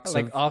a box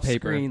like of off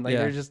paper. Screen, like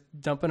they're just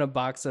dumping a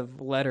box of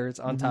letters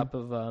on top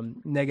of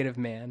Negative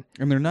Man,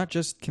 and they're not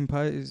just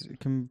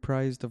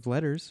comprised of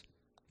letters.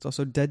 It's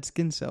also dead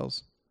skin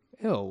cells.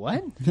 Ew,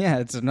 what? Yeah,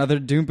 it's another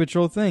Doom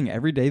Patrol thing.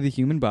 Every day the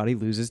human body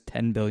loses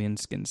 10 billion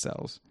skin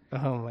cells.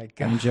 Oh my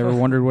god! Haven't you ever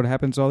wondered what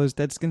happens to all those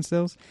dead skin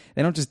cells?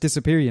 They don't just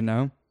disappear,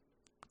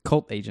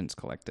 Cult agents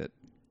collect it.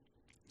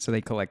 So they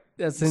collect.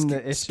 That's in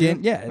the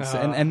skin. Yeah,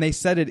 and they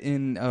said it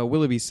in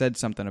Willoughby said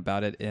something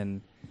about it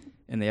in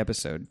the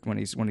episode when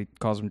he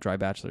calls them dry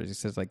bachelors. He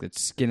says like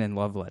it's skin and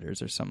love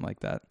letters or something like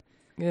that.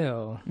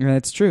 Ew. And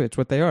that's true. It's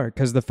what they are,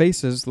 because the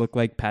faces look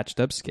like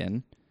patched up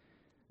skin,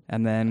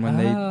 and then when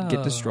they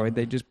get destroyed,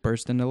 they just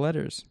burst into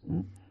letters.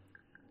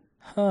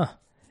 Huh.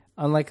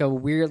 On like a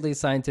weirdly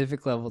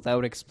scientific level, that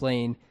would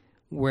explain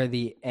where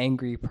the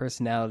angry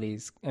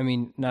personalities, I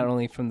mean, not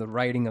only from the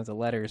writing of the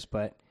letters,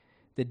 but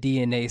the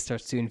DNA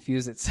starts to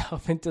infuse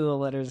itself into the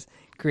letters,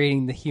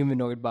 creating the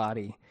humanoid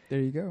body.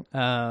 There you go.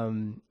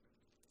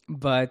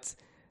 But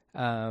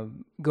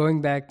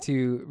going back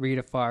to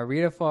Rita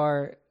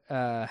Farr,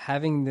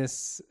 having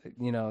this,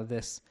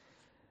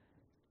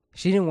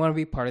 she didn't want to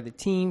be part of the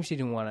team. She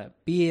didn't want to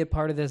be a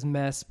part of this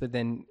mess. But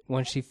then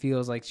once she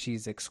feels like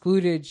she's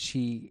excluded,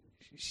 she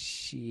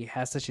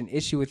has such an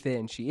issue with it,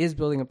 and she is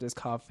building up this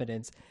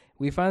confidence.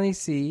 We finally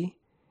see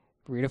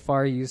Rita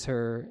Farr use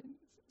her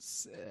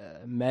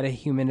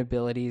meta-human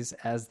abilities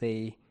as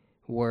they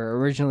were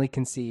originally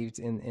conceived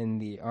in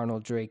the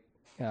Arnold Drake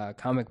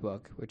comic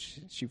book, which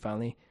she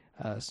finally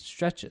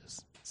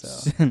stretches.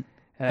 So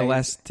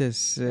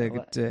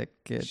elasticity.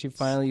 She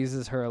finally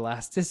uses her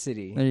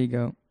elasticity. There you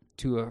go.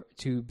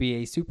 To be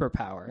a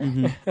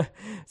superpower.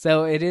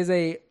 So it is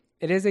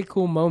a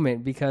cool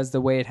moment, because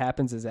the way it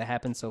happens is it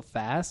happens so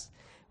fast,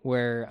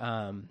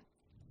 where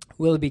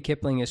Willoughby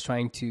Kipling is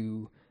trying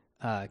to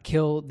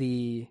kill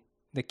the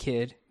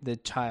kid, the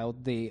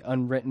child, the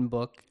unwritten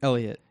book.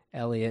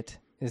 Elliot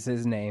is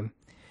his name.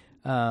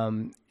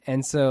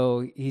 And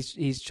so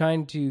he's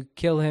trying to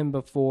kill him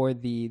before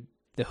the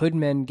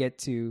hoodmen get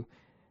to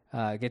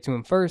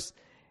him first.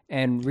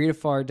 And Rita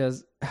Farr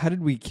does. How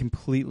did we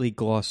completely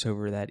gloss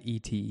over that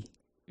E.T.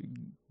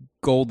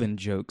 golden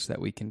jokes that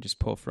we can just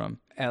pull from.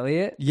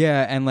 Elliot?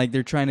 Yeah, and like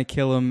they're trying to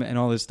kill him and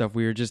all this stuff.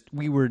 We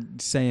were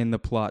saying the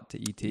plot to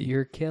E.T.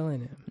 You're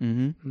killing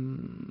him.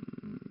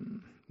 Mm-hmm.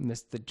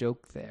 Missed the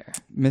joke there.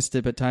 Missed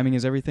it, but timing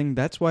is everything.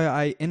 That's why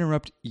I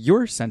interrupt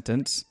your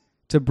sentence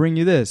to bring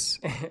you this.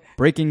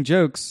 Breaking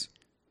jokes.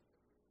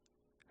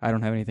 I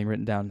don't have anything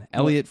written down.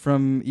 Elliot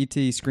from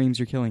E.T. screams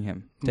you're killing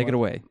him. Take it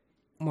away.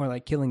 More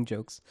like killing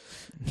jokes.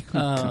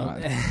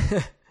 God.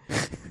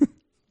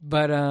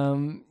 But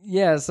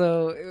yeah,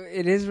 so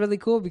it is really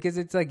cool because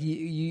it's like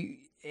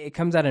it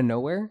comes out of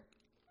nowhere,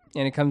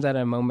 and it comes out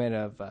of a moment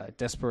of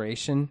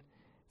desperation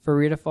for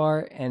Rita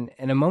Farr, and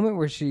a moment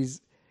where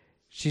she's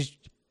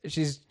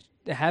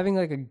having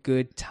like a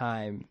good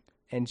time,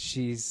 and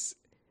she's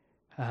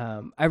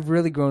I've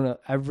really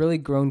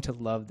grown to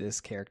love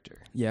this character.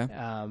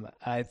 Yeah.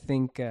 I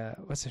think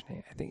what's her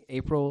name? I think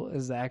April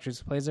is the actress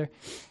who plays her.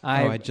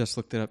 I just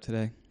looked it up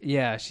today.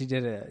 Yeah, she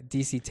did a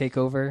DC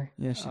takeover.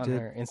 Yeah, she on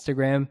did. her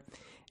Instagram,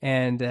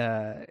 and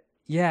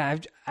yeah,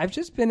 I've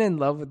just been in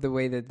love with the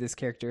way that this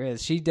character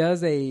is. She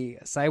does a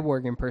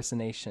Cyborg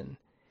impersonation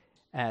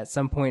at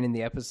some point in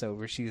the episode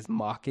where she's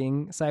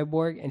mocking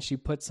Cyborg, and she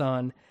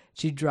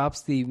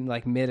drops the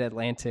like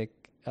mid-Atlantic,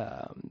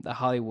 the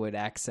Hollywood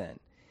accent.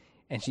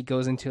 And she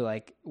goes into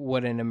like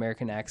what an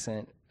American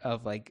accent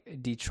of like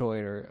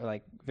Detroit or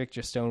like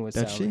Victor Stone would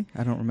sound. Does she?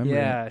 I don't remember.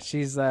 Yeah,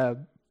 she's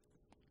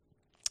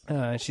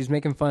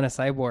making fun of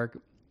Cyborg,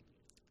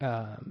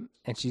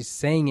 and she's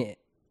saying it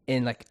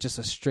in like just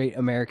a straight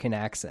American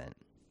accent.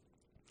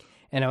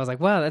 And I was like,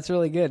 wow, that's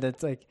really good.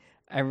 That's like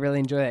I really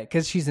enjoy that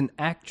because she's an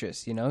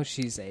actress. You know,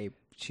 she's a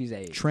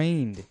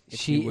trained.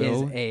 She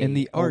is a in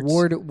the arts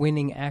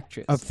award-winning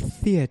actress of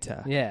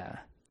theater. Yeah.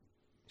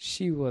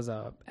 She was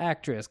a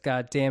actress,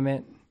 god damn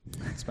it.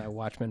 That's my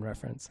Watchmen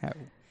reference.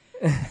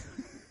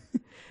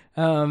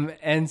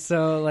 And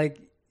so like,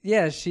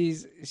 yeah,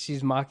 she's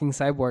mocking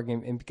Cyborg,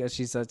 and because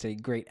she's such a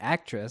great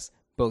actress,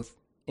 both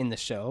in the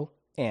show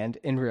and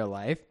in real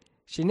life,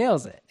 she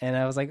nails it. And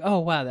I was like, oh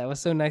wow, that was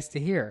so nice to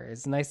hear.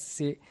 It's nice to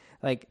see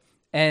like,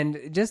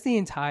 and just the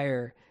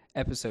entire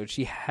episode,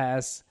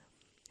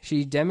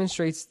 she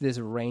demonstrates this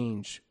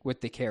range with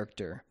the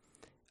character.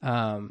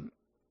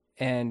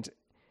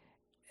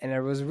 And I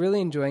was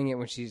really enjoying it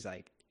when she's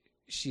like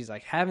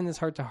having this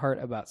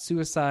heart-to-heart about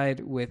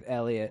suicide with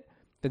Elliot,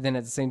 but then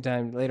at the same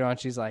time later on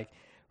she's like,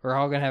 we're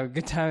all gonna have a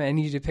good time. I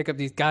need you to pick up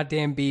these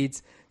goddamn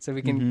beads so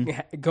we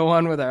can go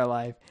on with our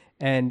life.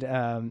 And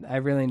I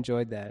really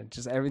enjoyed that.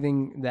 Just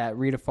everything that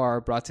Rita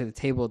Farr brought to the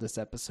table this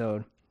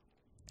episode.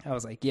 I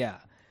was like, yeah,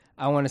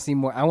 I want to see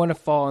more. I want to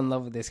fall in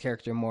love with this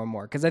character more and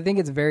more because I think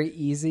it's very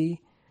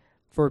easy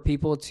for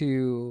people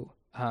to.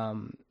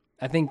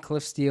 I think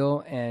Cliff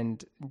Steele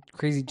and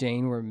Crazy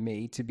Jane were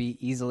made to be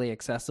easily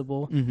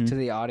accessible to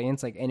the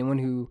audience. Like anyone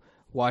who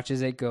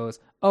watches it goes,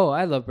 oh,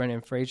 I love Brendan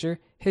Fraser.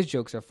 His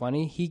jokes are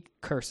funny. He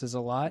curses a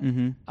lot.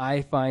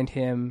 I find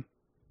him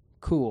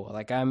cool.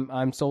 Like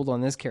I'm sold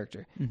on this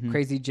character.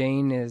 Crazy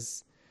Jane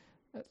is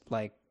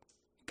like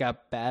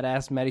got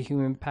badass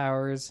metahuman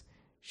powers.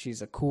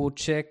 She's a cool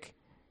chick.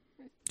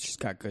 She's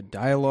got good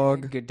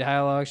dialogue.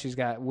 She's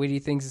got witty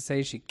things to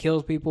say. She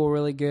kills people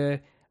really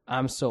good.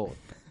 I'm sold.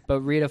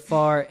 But Rita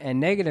Farr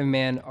and Negative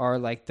Man are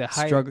like the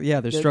higher...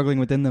 they're struggling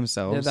within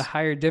themselves. They're the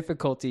higher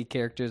difficulty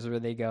characters where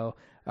they go,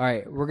 all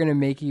right, we're going to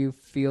make you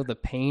feel the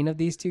pain of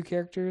these two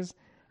characters,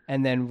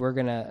 and then we're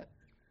going to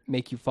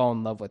make you fall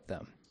in love with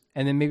them.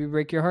 And then maybe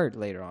break your heart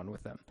later on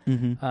with them.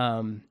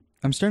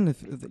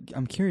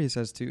 I'm curious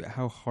as to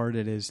how hard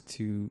it is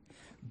to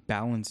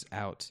balance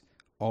out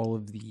all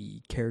of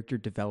the character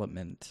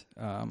development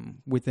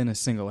within a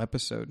single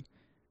episode.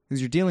 Because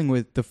you're dealing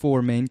with the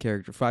five main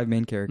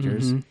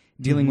characters,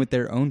 dealing with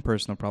their own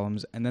personal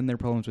problems and then their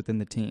problems within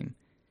the team.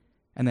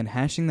 And then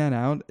hashing that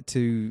out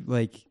to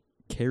like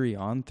carry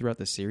on throughout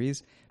the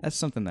series, that's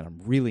something that I'm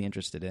really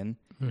interested in.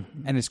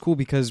 And it's cool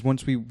because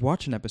once we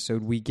watch an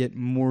episode, we get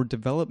more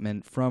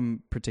development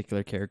from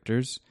particular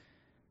characters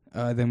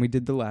than we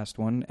did the last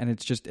one. And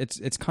it's just,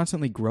 it's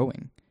constantly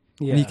growing.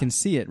 Yeah. And you can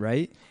see it,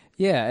 right?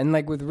 Yeah. And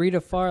like with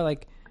Rita Farr,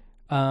 like,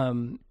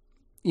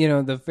 you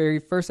know, the very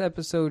first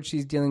episode,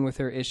 she's dealing with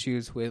her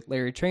issues with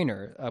Larry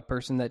Traynor, a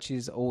person that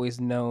she's always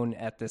known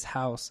at this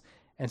house.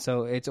 And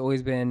so it's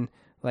always been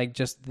like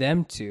just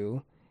them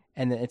two.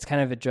 And it's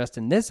kind of addressed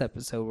in this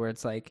episode where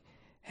it's like,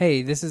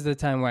 hey, this is the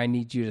time where I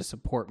need you to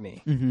support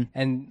me.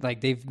 And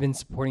like they've been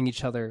supporting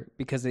each other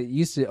because it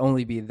used to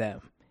only be them.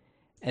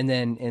 And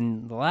then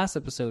in the last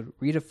episode,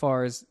 Rita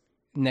Farr's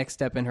next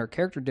step in her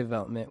character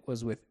development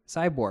was with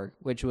Cyborg,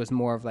 which was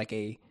more of like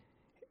a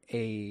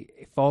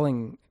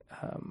falling...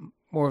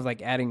 more of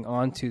like adding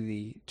on to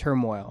the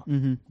turmoil,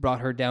 brought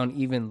her down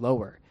even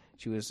lower.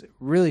 She was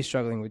really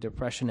struggling with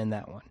depression in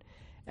that one.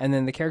 And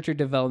then the character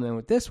development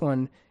with this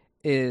one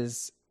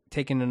is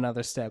taking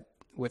another step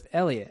with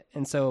Elliot.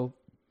 And so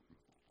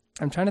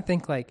I'm trying to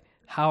think like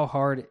how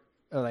hard,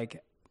 or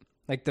like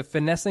the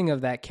finessing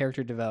of that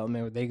character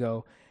development where they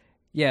go,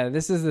 yeah,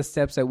 this is the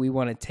steps that we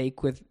want to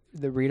take with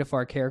the Rita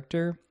Farr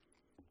character,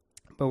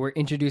 but we're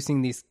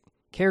introducing these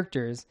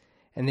characters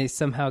and they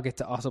somehow get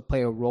to also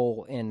play a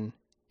role in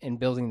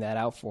building that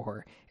out for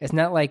her. It's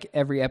not like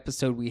every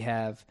episode we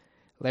have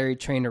Larry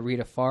Trainor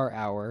Rita Farr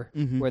hour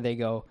where they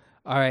go,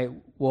 all right,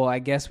 well, I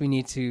guess we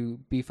need to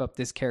beef up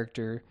this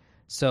character.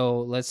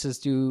 So let's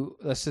just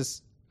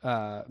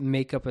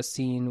make up a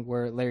scene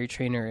where Larry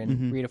Trainor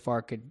and Rita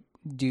Farr could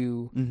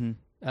do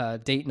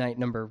date night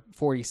number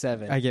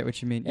 47. I get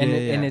what you mean.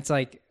 And it's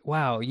like,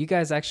 wow, you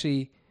guys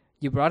actually,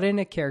 you brought in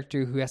a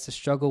character who has to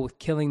struggle with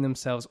killing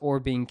themselves or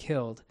being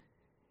killed.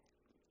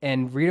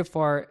 And Rita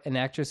Farr, an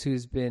actress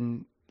who's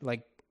been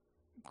like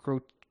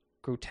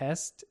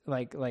grotesque,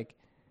 like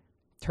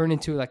turned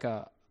into like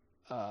a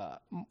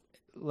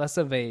less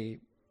of a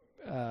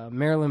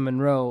Marilyn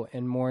Monroe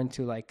and more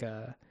into like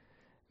a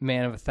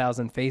Man of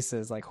 1,000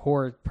 Faces, like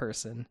horror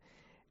person.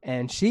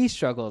 And she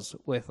struggles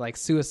with like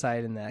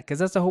suicide in that, because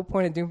that's the whole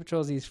point of Doom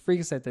Patrol, is these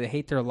freaks that they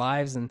hate their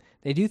lives and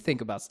they do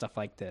think about stuff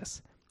like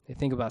this. They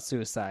think about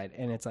suicide,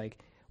 and it's like,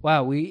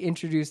 wow, we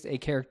introduced a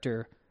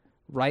character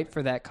right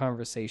for that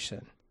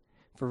conversation,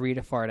 for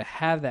Rita Farr to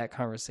have that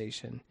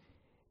conversation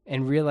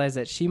and realize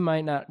that she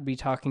might not be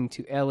talking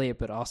to Elliot,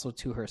 but also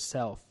to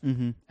herself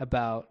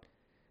about,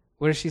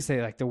 what does she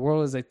say? Like, the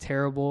world is a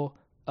terrible,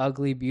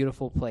 ugly,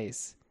 beautiful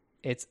place.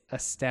 It's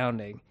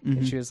astounding.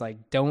 And she was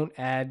like, don't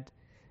add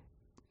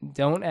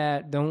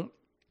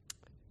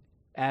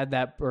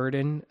that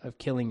burden of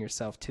killing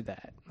yourself to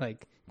that.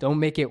 Like, don't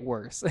make it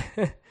worse.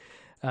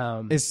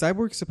 Is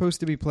Cyborg supposed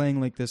to be playing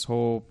like this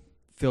whole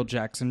Phil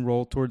Jackson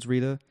role towards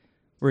Rita,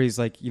 where he's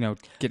like,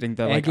 getting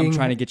the like, I'm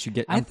trying to get you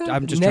I'm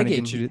just trying to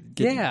get you to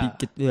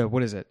get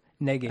what is it?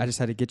 Negging. I just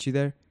had to get you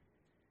there.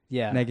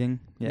 Yeah. Negging.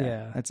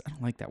 Yeah. I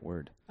don't like that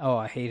word. Oh,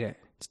 I hate it.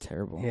 It's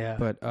terrible. Yeah.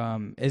 But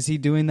is he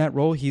doing that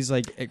role? He's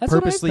like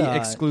purposely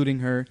excluding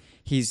her.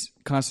 He's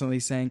constantly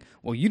saying,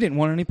 well, you didn't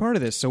want any part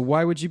of this, so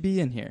why would you be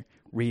in here,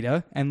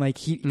 Rita? And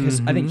like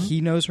because I think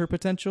he knows her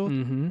potential.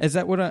 Is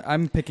that what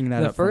I'm picking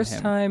that up from him? The first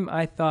time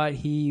I thought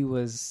he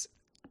was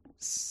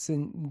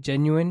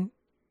genuine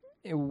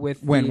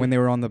with when they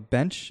were on the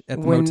bench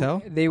at the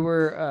motel? They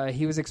were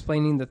he was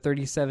explaining the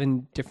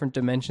 37 different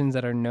dimensions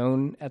that are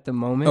known at the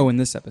moment. Oh, in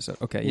this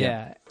episode. Okay,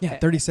 yeah.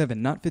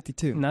 37, not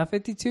 52. Not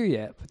 52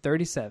 yet, but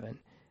 37.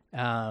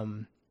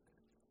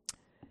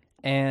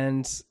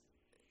 And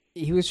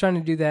he was trying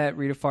to do that.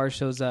 Rita Farr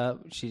shows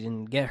up. She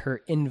didn't get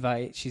her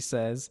invite, she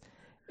says.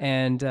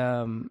 And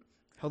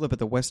held up at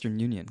the Western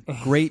Union.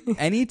 Great.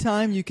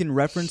 Anytime you can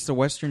reference the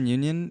Western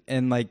Union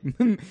and like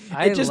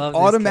it just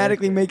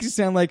automatically makes it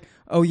sound like,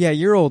 oh yeah,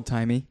 you're old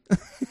timey.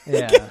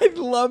 Yeah. I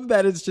love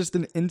that. It's just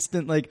an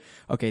instant like,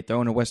 okay,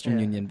 throw in a Western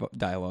Union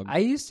dialogue. I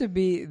used to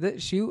be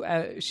she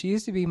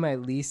used to be my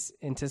least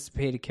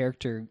anticipated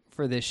character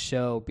for this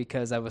show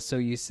because I was so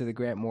used to the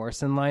Grant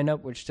Morrison lineup,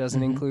 which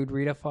doesn't include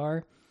Rita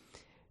Farr.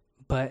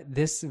 But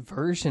this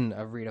version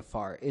of Rita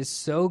Farr is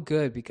so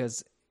good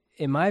because,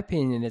 in my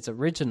opinion, it's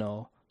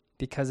original.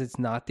 Because it's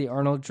not the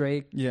Arnold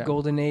Drake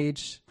Golden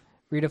Age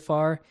Rita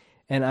Farr,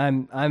 and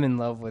I'm in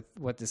love with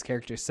what this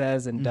character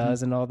says and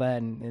does and all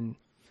that, and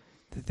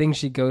the things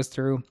she goes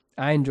through.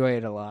 I enjoy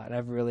it a lot.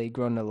 I've really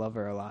grown to love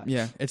her a lot.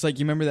 Yeah, it's like,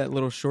 you remember that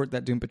little short,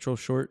 that Doom Patrol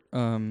short,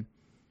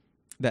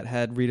 that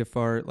had Rita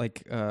Farr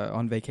like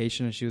on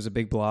vacation, and she was a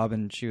big blob,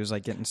 and she was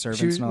like getting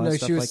servants and all that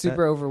stuff like that. She was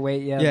super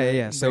overweight.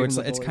 Yeah. So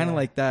it's kind of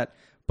like that,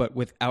 but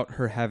without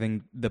her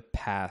having the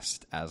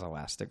past as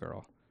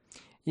Elastigirl.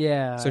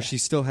 Yeah. So she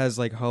still has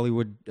like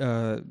Hollywood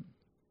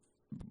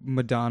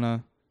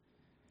Madonna.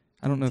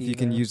 I don't know if you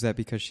can use that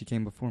because she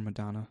came before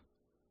Madonna.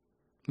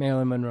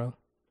 Marilyn Monroe.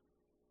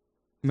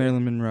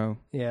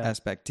 Yeah.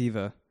 Aspect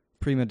diva.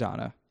 Prima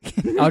donna.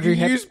 Audrey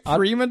use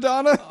prima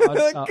donna?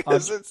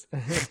 It's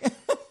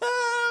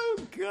oh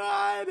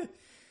God.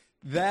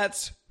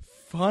 That's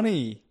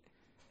funny.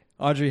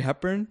 Audrey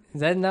Hepburn? Has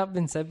that not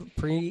been said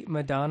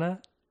prima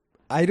donna?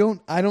 I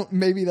don't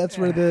maybe that's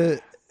where the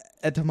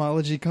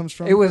etymology comes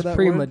from. It was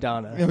prima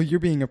donna. Oh, you're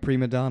being a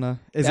prima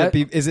donna. Is it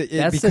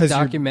that's because a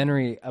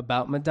documentary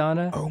about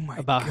Madonna? Oh my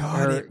about God!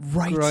 Her it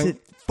writes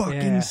it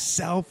fucking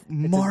self,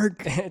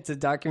 Mark. It's a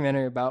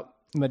documentary about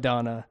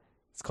Madonna.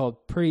 It's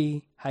called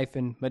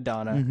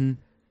Pre-Madonna.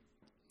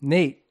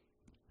 Nate,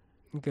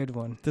 good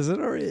one. Does it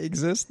already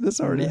exist?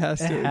 This already has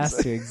to. It has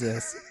to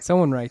exist.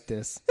 Someone write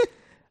this.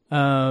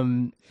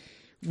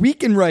 We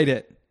can write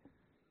it.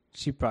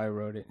 She probably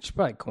wrote it. She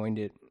probably coined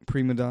it.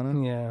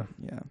 Pre-Madonna.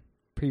 Yeah.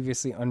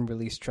 Previously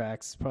unreleased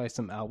tracks, probably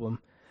some album.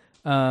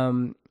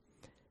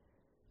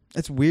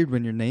 It's weird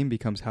when your name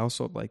becomes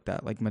household like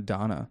that, like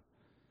Madonna.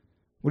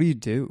 What do you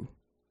do?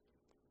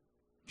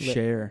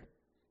 Cher.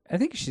 I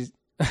think she's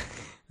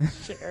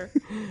Cher.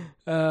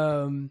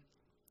 When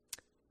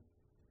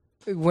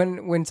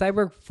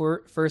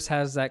Cyborg first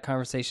has that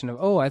conversation of,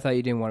 oh, I thought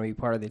you didn't want to be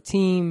part of the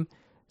team,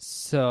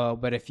 so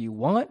but if you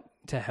want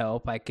to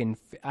help, I can.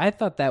 I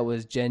thought that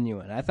was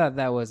genuine. I thought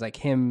that was like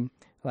him,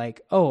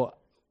 like, oh.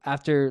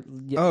 After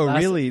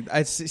really?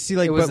 I see.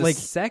 Like, it was but like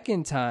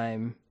second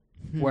time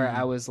where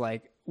I was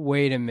like,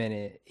 wait a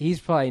minute,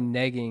 he's probably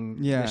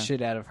negging the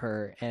shit out of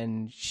her,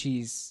 and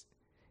he's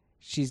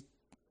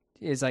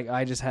is like,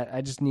 I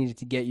just needed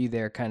to get you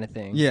there kind of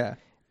thing. Yeah.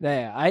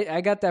 Yeah,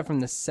 I got that from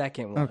the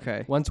second one.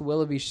 Okay. Once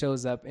Willoughby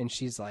shows up and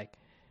she's like,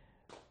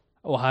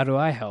 well, how do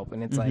I help?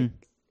 And it's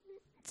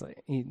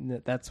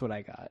that's what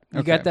I got.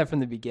 You got that from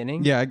the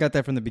beginning? Yeah, I got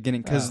that from the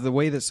beginning because the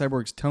way that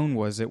Cyborg's tone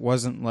was, it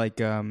wasn't like,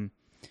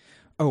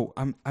 oh,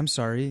 I'm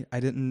sorry, I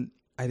didn't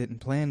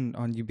plan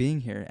on you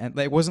being here, and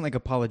it wasn't like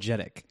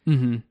apologetic,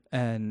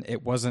 and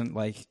it wasn't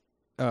like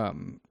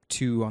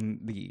too on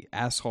the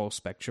asshole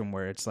spectrum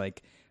where it's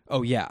like,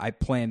 oh yeah, I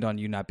planned on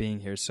you not being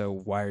here, so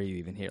why are you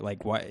even here?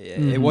 Like, why?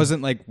 It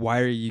wasn't like, why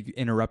are you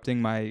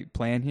interrupting my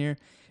plan here?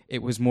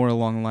 It was more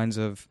along the lines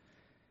of,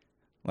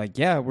 like,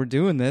 yeah, we're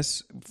doing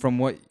this. From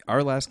what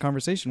our last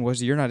conversation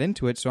was, you're not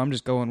into it, so I'm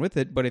just going with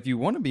it. But if you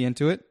want to be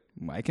into it,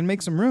 I can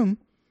make some room.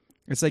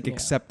 It's like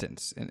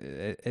acceptance.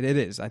 It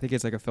is. I think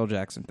it's like a Phil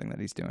Jackson thing that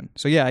he's doing.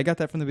 So yeah, I got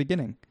that from the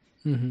beginning.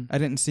 I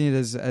didn't see it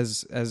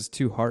as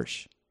too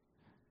harsh.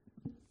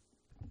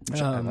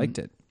 I liked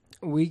it.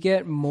 We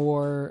get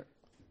more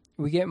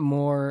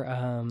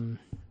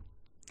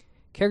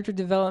character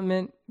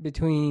development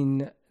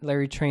between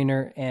Larry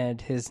Trainor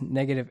and his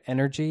negative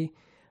energy.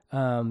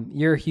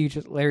 You're a huge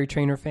Larry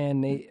Trainor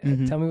fan, Nate.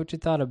 Tell me what you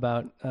thought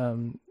about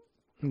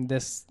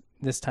this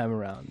time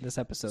around, this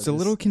episode. It's a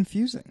little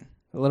confusing.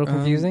 A little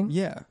confusing?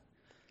 Yeah.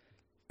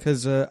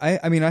 Because,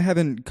 I mean, I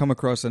haven't come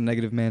across a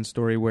Negative Man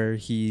story where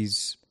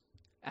he's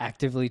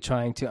actively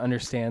trying to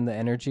understand the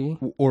energy.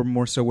 Or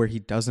more so where he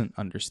doesn't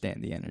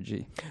understand the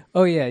energy.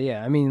 Oh,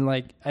 yeah. I mean,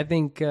 like, I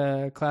think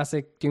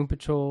classic Doom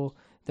Patrol,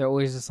 they're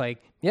always just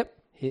like, yep.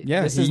 He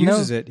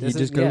uses it. He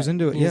just goes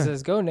into it. He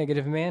says, go,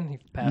 Negative Man. He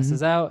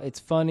passes out. It's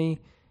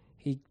funny.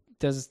 He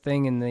does his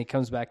thing, and then he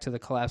comes back to the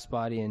collapsed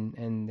body,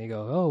 and they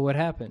go, oh, what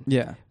happened?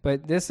 Yeah.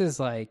 But this is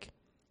like,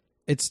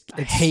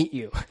 I hate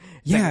you.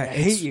 I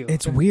hate you.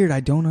 It's weird. I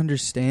don't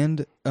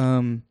understand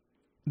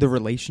the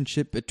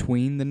relationship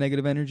between the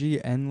negative energy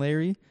and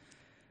Larry.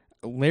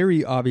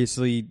 Larry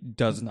obviously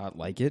does not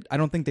like it. I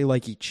don't think they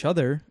like each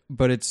other,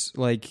 but it's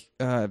like,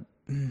 they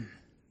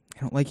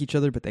don't like each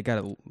other, but they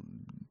gotta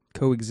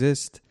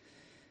coexist.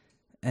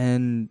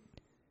 And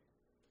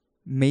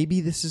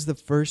maybe this is the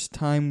first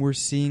time we're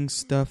seeing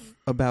stuff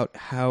about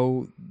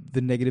how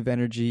the negative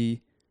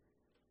energy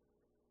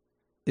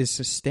is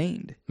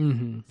sustained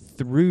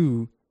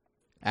through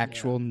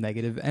actual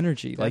negative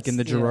energy. Like in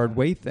the Gerard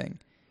Way thing.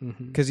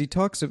 Because he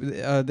talks,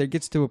 there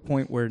gets to a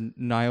point where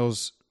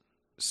Niles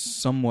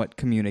somewhat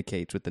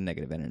communicates with the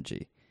negative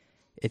energy.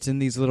 It's in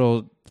these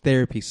little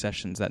therapy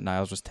sessions that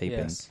Niles was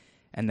taping,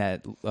 and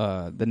that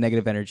the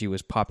negative energy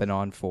was popping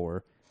on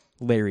for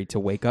Larry to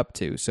wake up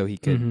to, so he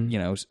could,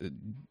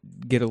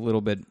 get a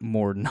little bit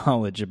more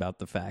knowledge about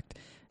the fact.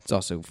 It's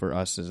also for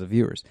us as the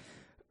viewers.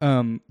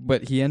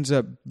 But he ends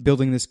up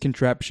building this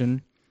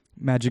contraption,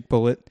 magic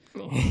bullet.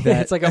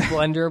 It's like a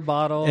blender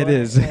bottle. It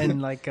is.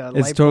 And like a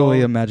it's light totally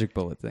bulb. a magic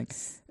bullet thing.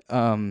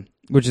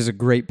 Which is a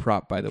great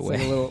prop, by the way.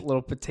 Like a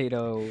little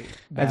potato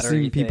battery I've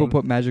seen people thing.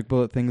 put magic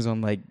bullet things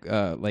on like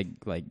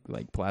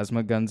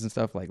plasma guns and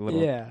stuff, like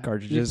little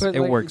cartridges. It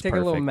works perfect. You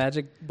take a little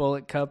magic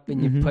bullet cup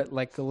and you put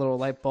like a little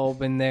light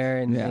bulb in there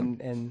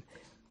and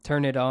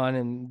turn it on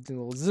and do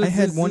a little zzz, I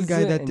had one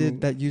guy zzz,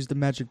 that used the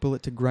magic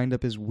bullet to grind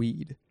up his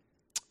weed,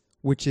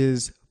 which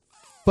is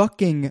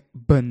fucking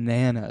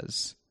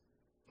bananas.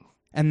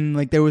 And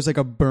like there was like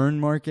a burn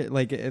mark, it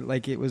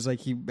was like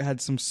he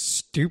had some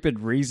stupid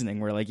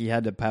reasoning where like he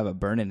had to have a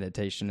burn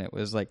indentation. It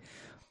was like,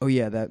 oh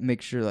yeah, that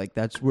makes sure like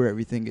that's where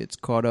everything gets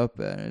caught up.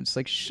 And it's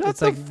like, shut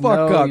the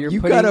fuck up.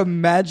 You got a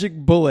magic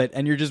bullet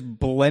and you're just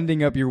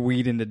blending up your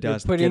weed into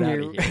dust.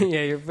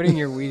 You're putting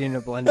your weed in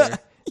a blender.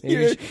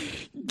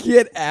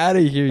 Get out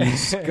of here, you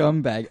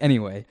scumbag.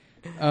 Anyway,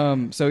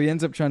 so he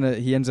ends up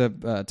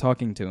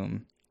talking to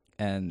him,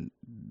 and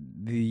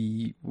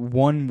the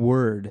one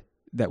word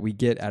that we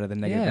get out of the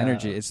negative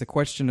energy, it's the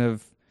question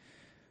of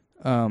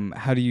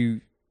how do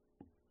you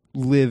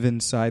live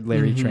inside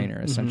Larry Trainor,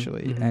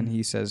 essentially. And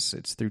he says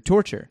it's through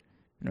torture.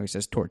 He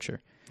says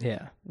torture.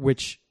 Yeah.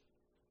 Which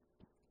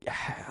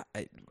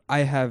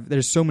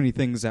there's so many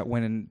things that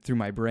went in through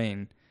my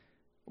brain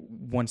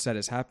once that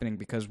is happening,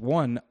 because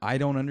one, I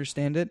don't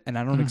understand it, and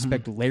I don't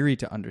expect Larry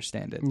to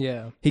understand it.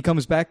 Yeah. He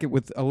comes back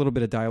with a little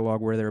bit of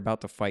dialogue where they're about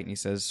to fight, and he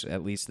says,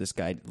 at least this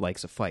guy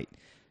likes a fight.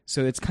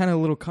 So it's kind of a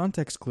little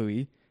context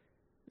cluey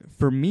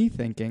for me,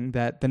 thinking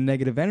that the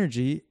negative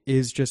energy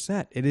is just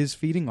that. It is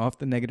feeding off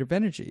the negative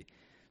energy.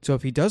 So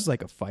if he does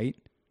like a fight,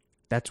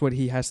 that's what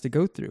he has to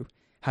go through.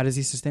 How does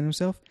he sustain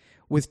himself?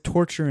 With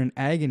torture and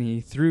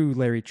agony through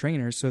Larry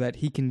Trainor, so that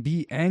he can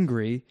be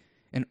angry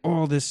and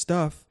all this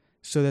stuff,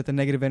 so that the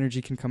negative energy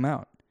can come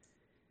out.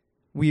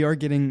 We are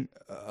getting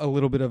a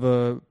little bit of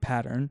a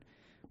pattern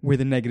where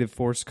the negative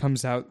force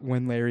comes out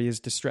when Larry is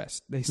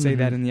distressed. They say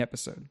that in the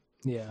episode.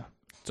 Yeah.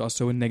 It's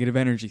also a negative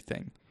energy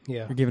thing.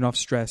 Yeah. You're giving off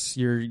stress.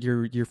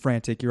 You're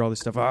frantic. You're all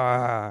this stuff.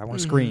 I want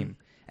to scream.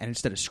 And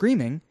instead of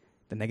screaming,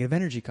 the negative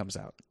energy comes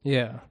out.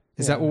 Yeah.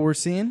 Is that what we're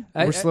seeing?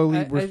 We're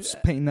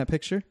painting that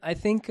picture. I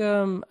think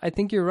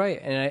you're right,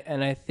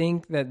 and I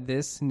think that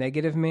this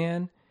negative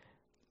man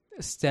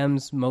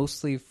stems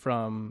mostly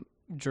from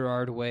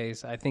Gerard Way.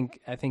 I think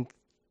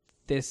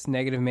this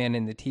Negative Man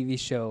in the TV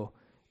show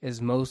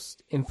is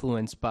most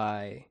influenced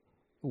by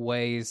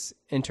Way's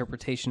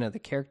interpretation of the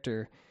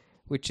character,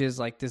 which is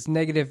like this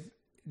negative,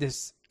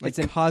 this like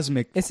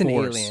cosmic it's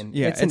force. An alien.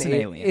 Yeah, it's an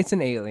alien. It's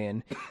an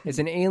alien. It's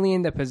an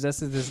alien that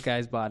possesses this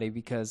guy's body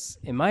because,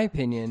 in my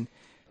opinion,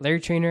 Larry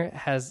Trainor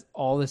has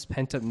all this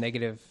pent up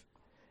negative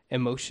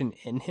emotion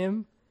in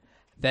him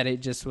that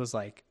it just was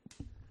like,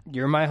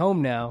 you're my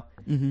home now.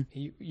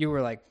 Mm-hmm.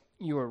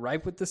 You were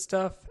ripe with this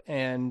stuff,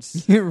 and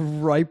you're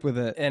ripe with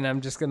it, and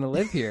I'm just gonna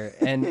live here,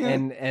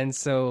 and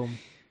so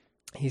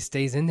he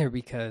stays in there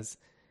because,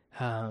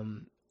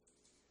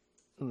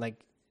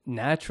 like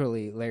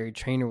naturally, Larry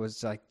Trainor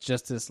was like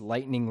just this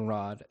lightning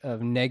rod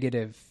of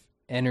negative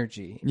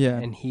energy,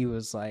 and he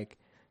was like,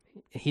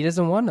 he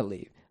doesn't want to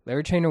leave.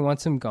 Larry Trainor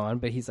wants him gone,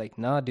 but he's like,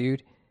 nah,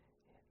 dude,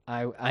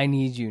 I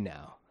need you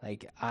now.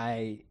 Like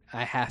I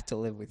have to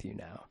live with you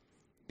now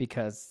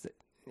because.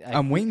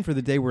 I'm waiting for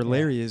the day where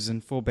Larry is in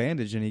full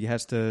bandage and he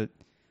has to,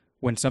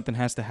 when something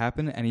has to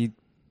happen, and he,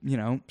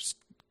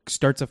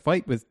 starts a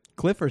fight with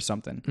Cliff or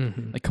something.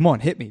 Mm-hmm. Like, come on,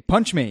 hit me,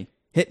 punch me,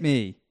 hit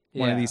me.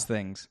 One of these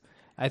things.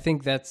 I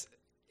think that's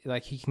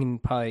like he can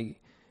probably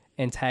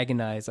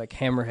antagonize like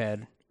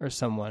Hammerhead or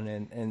someone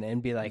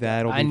and be like,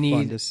 I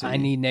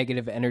need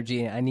negative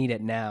energy and I need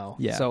it now.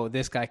 Yeah. So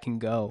this guy can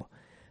go.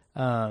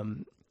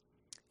 And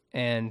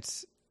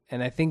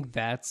I think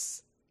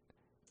that's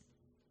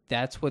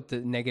what the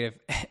negative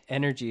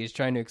energy is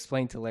trying to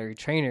explain to Larry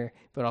Trainor,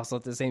 but also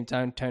at the same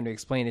time trying to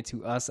explain it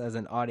to us as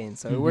an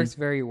audience. So it works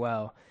very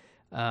well.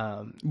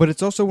 But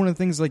it's also one of the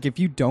things, like, if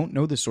you don't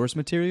know the source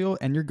material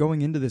and you're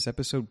going into this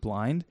episode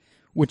blind,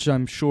 which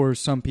I'm sure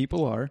some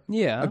people are,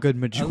 a good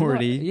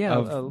majority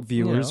of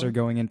viewers are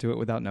going into it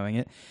without knowing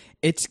it,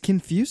 it's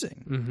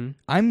confusing. Mm-hmm.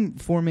 I'm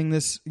forming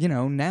this,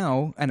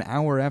 now an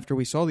hour after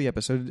we saw the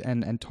episode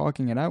and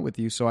talking it out with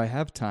you, so I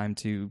have time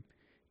to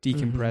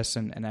decompress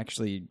and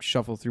actually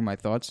shuffle through my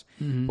thoughts.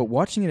 Mm-hmm. But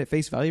watching it at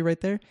face value right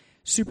there,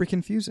 super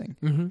confusing.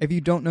 Mm-hmm. If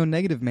you don't know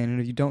Negative Man,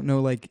 and if you don't know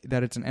like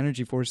that it's an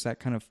energy force that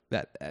kind of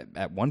that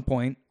at one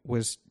point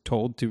was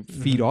told to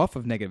feed off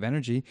of negative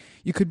energy,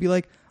 you could be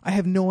like, I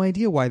have no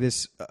idea why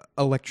this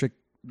electric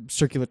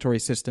circulatory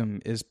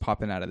system is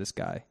popping out of this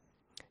guy.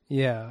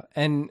 Yeah,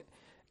 and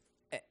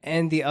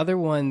the other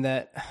one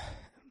that I'm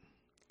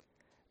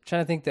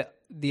trying to think, that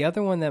the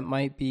other one that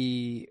might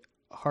be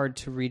hard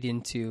to read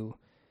into.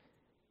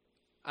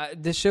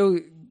 This show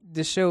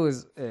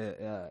is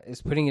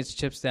putting its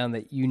chips down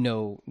that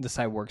the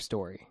Cyborg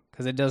story,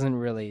 because it doesn't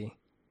really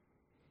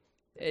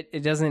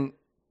it doesn't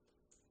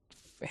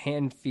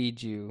spoon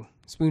feed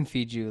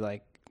you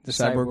like the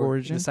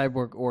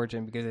cyborg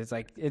origin, because it's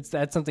like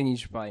that's something you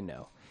should probably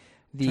know.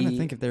 I'm trying to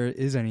think if there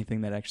is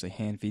anything that actually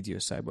hand feeds you a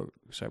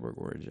cyborg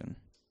origin.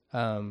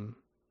 I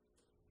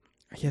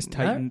guess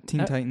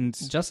Teen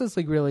Titans. Justice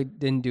League really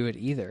didn't do it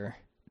either.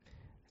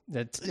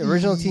 The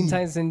original Teen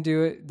Titans didn't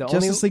do it.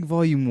 Justice League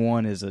Volume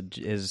 1 is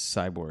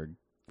Cyborg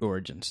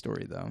origin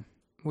story, though.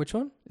 Which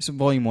one? It's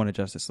Volume 1 of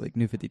Justice League,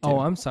 New 52.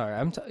 Oh, I'm sorry.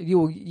 I'm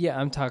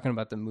talking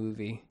about the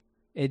movie.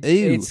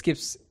 It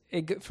skips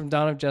from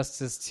Dawn of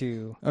Justice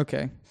to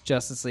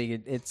Justice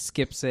League. It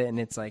skips it, and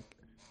it's like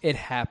it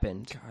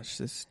happened. Gosh,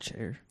 this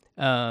chair.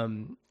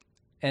 And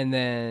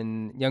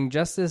then Young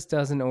Justice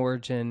does an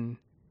origin.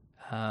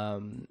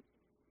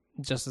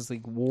 Justice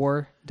League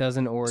War does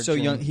an origin. So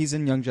he's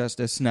in Young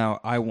Justice.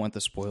 Now, I want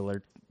the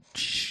spoiler.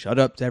 Shut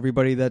up to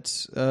everybody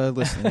that's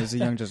listening. This is a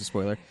Young Justice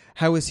spoiler.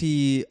 How is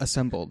he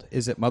assembled?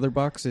 Is it Mother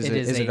Box? Is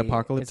it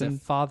Apocalypse? It's a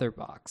Father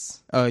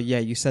Box. Oh, yeah,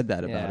 you said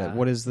that about it.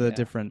 What is the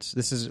difference?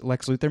 This is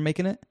Lex Luthor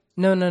making it?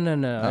 No.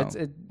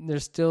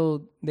 Oh.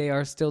 They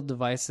are still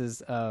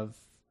devices of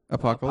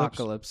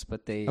Apocalypse,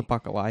 but they...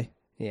 Apocalypse.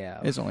 Yeah.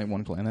 It's only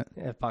one planet.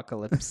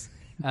 Apocalypse.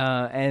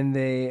 And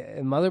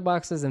the Mother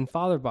Boxes and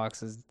Father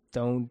Boxes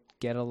don't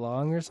get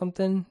along or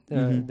something.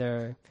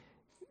 They're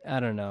I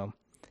don't know.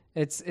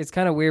 It's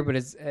kind of weird, but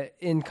it's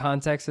in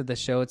context of the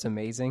show, it's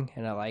amazing,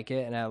 and I like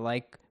it, and I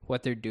like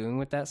what they're doing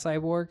with that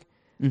cyborg.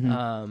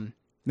 Mm-hmm.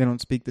 They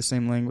don't speak the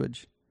same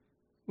language.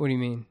 What do you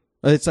mean?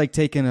 It's like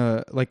taking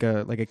a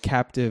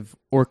captive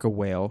orca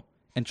whale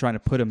and trying to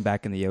put him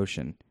back in the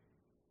ocean.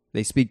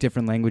 They speak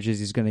different languages.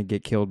 He's going to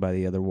get killed by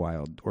the other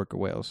wild orca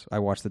whales. I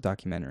watched the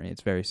documentary.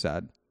 It's very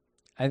sad.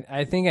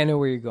 I think I know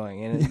where you're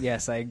going, and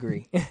yes, I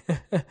agree.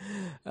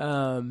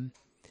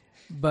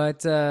 But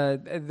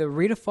the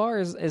Rita Farr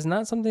is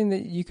not something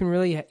that you can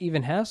really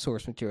even have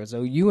source material.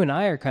 So you and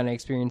I are kind of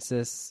experiencing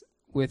this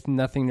with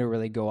nothing to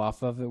really go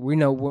off of. We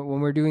know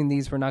when we're doing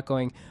these, we're not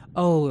going,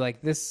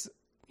 like this,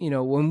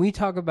 when we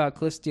talk about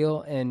Cliff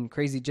Steele and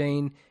Crazy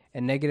Jane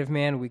and Negative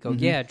Man, we go,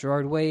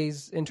 Gerard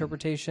Way's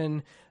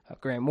interpretation,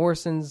 Grant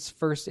Morrison's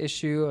first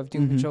issue of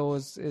Doom Patrol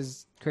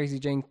is Crazy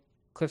Jane,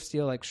 Cliff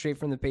Steele, like straight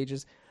from the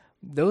pages.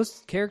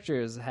 Those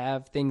characters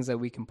have things that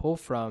we can pull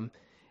from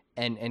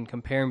and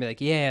compare and be like,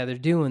 yeah, they're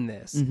doing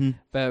this. Mm-hmm.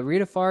 But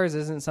Rita Farr's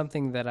isn't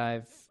something that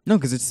I've... No,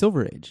 because it's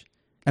Silver Age.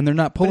 And they're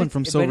not pulling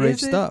from Silver Age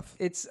stuff.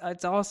 It's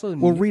also...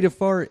 Well, Rita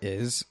Farr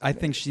is. I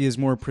think she is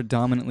more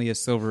predominantly a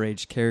Silver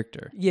Age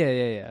character.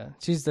 Yeah.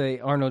 She's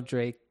the Arnold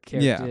Drake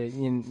character.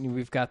 Yeah.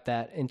 We've got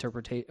that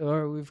interpretation,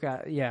 or we've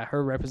got,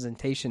 her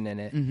representation in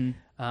it.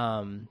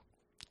 Mm-hmm.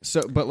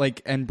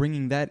 And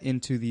bringing that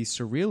into the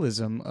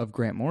surrealism of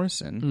Grant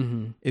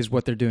Morrison is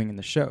what they're doing in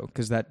the show,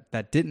 because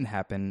that didn't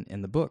happen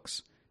in the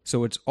books.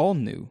 So it's all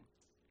new.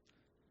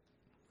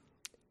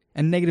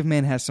 And Negative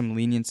Man has some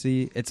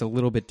leniency. It's a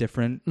little bit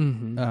different,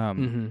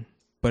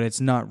 but it's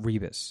not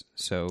Rebus.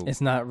 So it's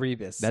not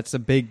Rebus. That's a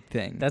big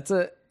thing.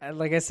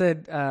 Like I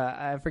said,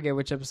 I forget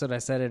which episode I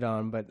said it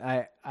on, but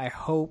I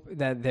hope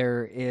that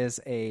there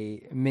is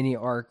a mini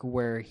arc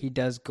where he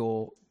does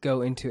go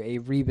into a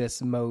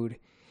Rebus mode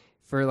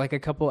for like a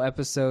couple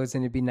episodes,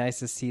 and it'd be nice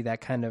to see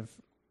that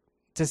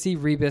to see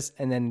Rebus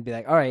and then be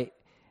like, all right,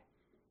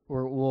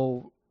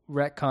 we'll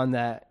retcon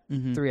that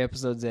 3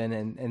 episodes in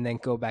and then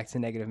go back to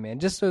Negative Man,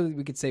 just so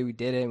we could say we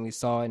did it and we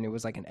saw it and it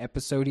was like an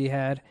episode he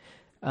had.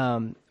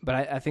 But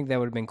I think that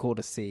would have been cool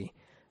to see.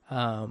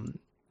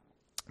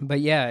 But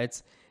yeah,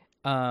 it's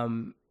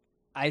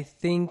I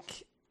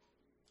think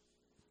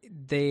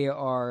they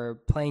are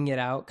playing it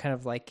out kind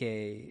of like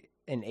an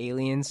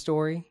alien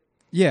story.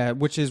 Yeah,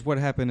 which is what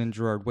happened in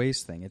Gerard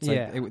Way's thing. It's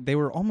like they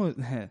were almost.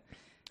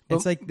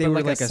 It's like they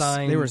were like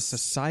they were a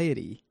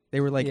society. They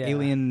were like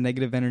alien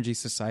negative energy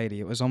society.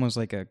 It was almost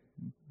like a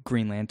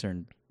Green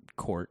Lantern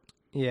court.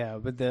 Yeah,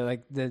 but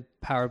they're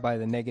powered by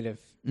the negative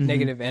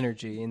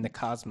energy in the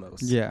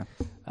cosmos. Yeah.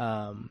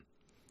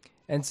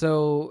 And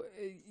so,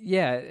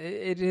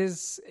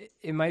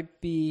 it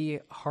might be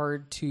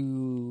hard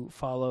to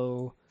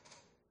follow,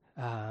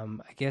 I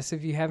guess,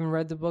 if you haven't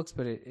read the books,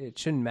 but it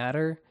shouldn't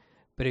matter.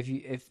 But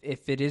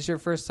if it is your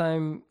first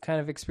time kind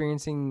of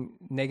experiencing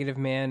Negative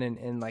Man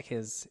and like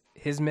his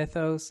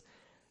mythos,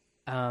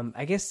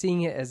 I guess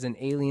seeing it as an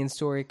alien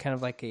story, kind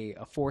of like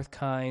a Fourth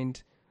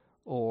Kind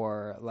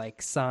or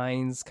like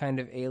Signs kind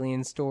of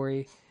alien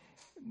story,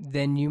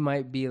 then you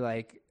might be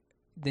like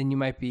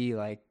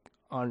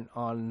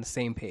on the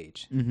same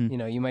page. You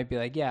know, you might be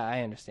like, yeah,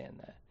 I understand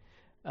that.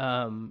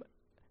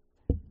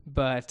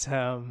 But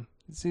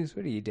Zeus,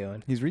 what are you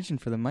doing? He's reaching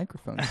for the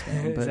microphone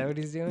stand. Is that what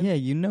he's doing? Yeah,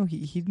 you know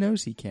he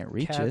knows he can't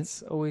reach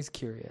Cat's always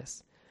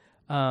curious.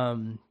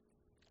 But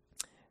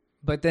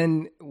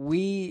then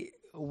we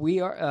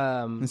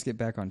are. Let's get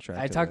back on track.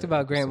 I talked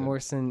about Grant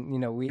Morrison. You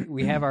know,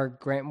 we have our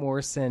Grant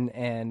Morrison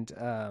and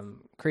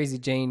Crazy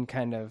Jane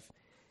kind of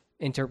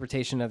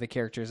interpretation of the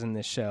characters in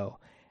this show,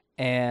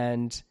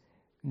 and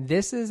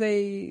this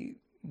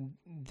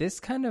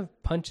kind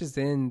of punches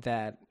in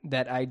that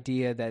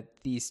idea that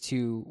these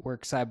two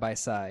work side by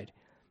side,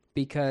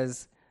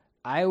 because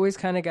I always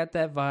kind of got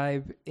that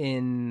vibe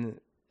in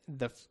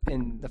the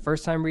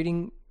first time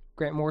reading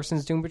Grant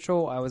Morrison's Doom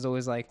Patrol. I was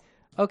always like,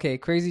 okay,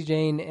 Crazy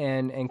Jane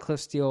and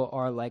Cliff Steele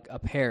are like a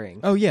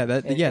pairing. Oh yeah,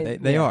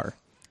 they are.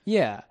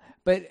 Yeah,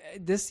 but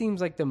this seems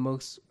like the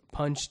most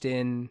punched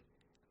in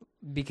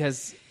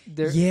because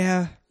they're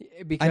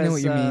Because I know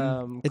what you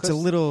mean. It's a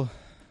little.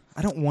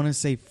 I don't want to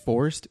say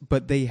forced,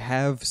 but they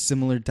have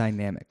similar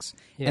dynamics.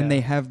 Yeah. And they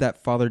have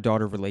that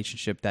father-daughter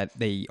relationship that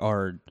they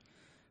are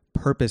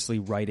purposely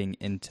writing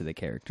into the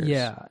characters.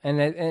 Yeah, and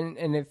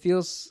it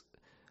feels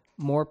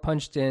more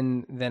punched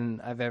in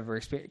than I've ever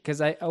experienced, because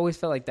I always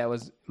felt like that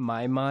was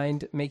my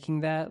mind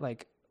making that,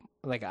 like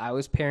I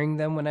was pairing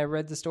them when I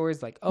read the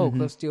stories, like, oh,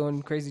 Cliff Steele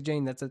and Crazy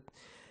Jane, that's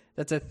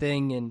a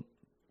thing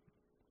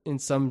in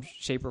some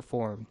shape or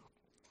form.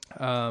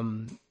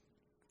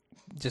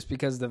 Just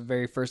because the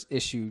very first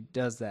issue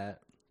does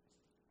that,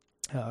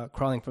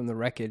 Crawling from the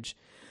Wreckage.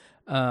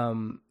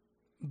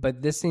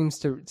 But this seems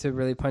to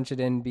really punch it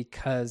in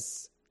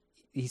because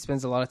he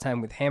spends a lot of time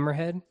with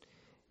Hammerhead,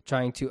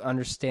 trying to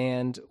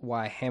understand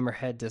why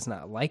Hammerhead does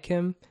not like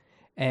him.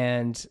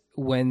 And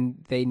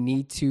when they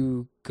need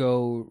to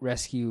go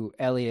rescue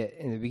Elliot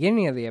in the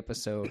beginning of the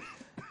episode,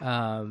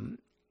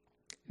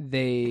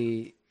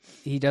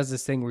 he does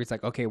this thing where he's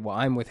like, okay, well,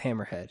 I'm with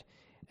Hammerhead.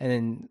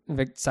 And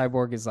then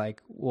Cyborg is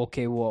like, well,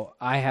 okay, well,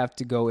 I have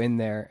to go in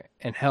there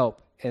and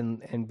help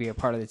and be a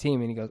part of the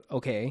team. And he goes,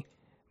 okay,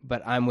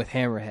 but I'm with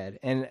Hammerhead.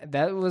 And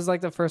that was like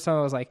the first time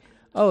I was like,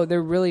 oh,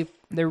 they're really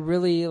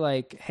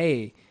like,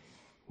 hey,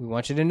 we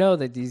want you to know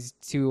that these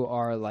two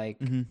are like,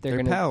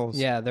 they're pals.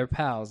 Yeah, they're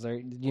pals.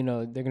 They're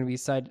going to be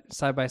side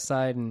by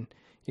side, and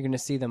you're going to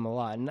see them a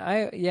lot.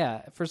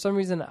 And for some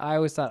reason, I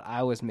always thought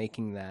I was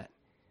making that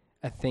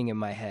a thing in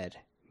my head.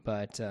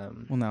 But well,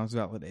 now it's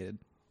validated.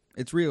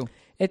 It's real.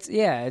 It's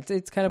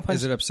kind of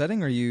Is it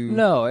upsetting or you?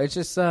 No, it's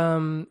just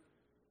I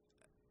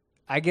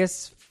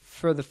guess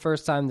for the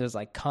first time there's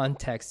like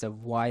context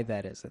of why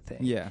that is a thing.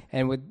 Yeah.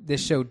 And with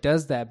this show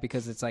does that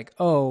because it's like,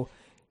 oh,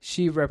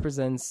 she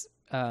represents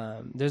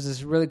there's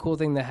this really cool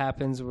thing that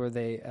happens where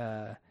they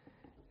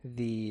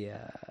the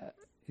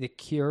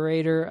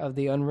curator of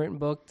the unwritten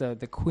book,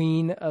 the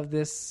queen of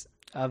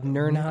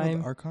Nirnheim.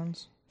 The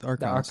Archons? The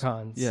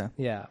Archons. Yeah.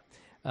 Yeah.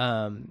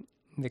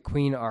 The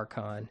Queen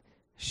Archon.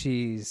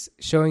 She's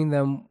showing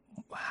them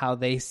how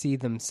they see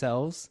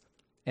themselves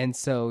And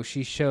so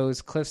she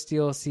shows Cliff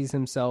Steele sees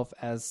himself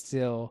as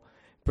still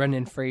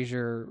Brendan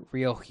Fraser,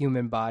 real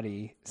human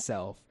body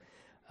self.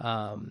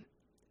 And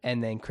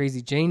then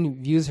Crazy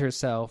Jane views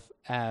herself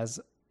as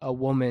a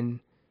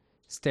woman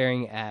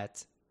staring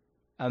at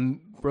a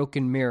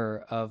broken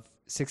mirror of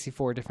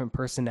 64 different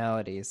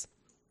personalities.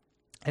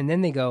 And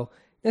then they go,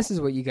 this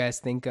is what you guys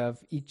think of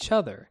each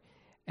other.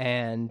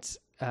 And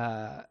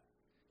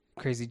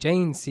Crazy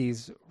Jane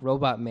sees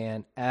Robot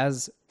Man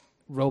as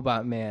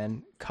Robot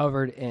Man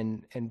covered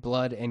in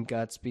blood and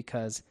guts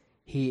because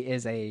he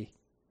is a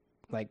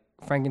like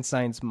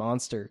Frankenstein's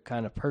monster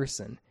kind of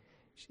person.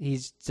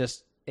 He's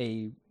just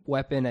a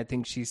weapon. I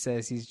think she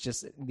says he's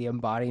just the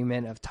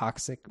embodiment of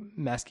toxic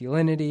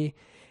masculinity.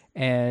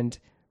 And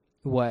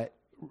what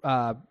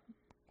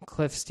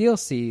Cliff Steele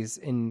sees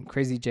in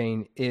Crazy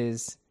Jane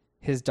is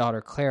his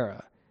daughter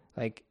Clara.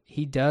 Like,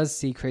 he does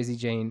see Crazy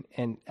Jane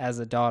and as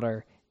a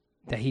daughter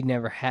that he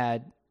never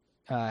had,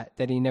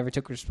 that he never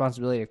took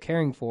responsibility of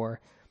caring for,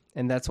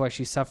 and that's why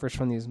she suffers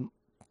from these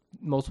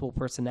multiple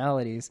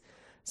personalities.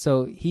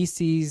 So he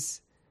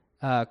sees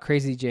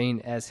Crazy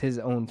Jane as his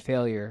own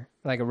failure,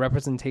 like a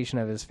representation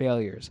of his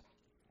failures,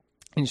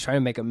 and he's trying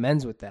to make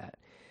amends with that.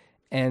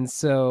 And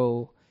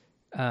so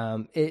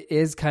it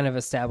is kind of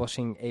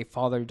establishing a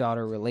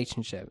father-daughter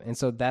relationship, and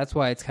so that's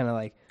why it's kind of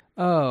like,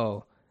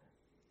 oh,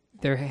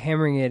 they're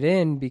hammering it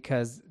in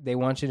because they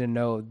want you to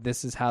know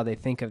this is how they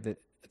think of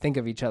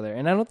each other.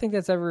 And I don't think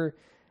it's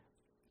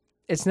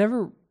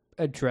never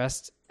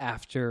addressed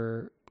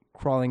after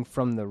Crawling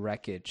from the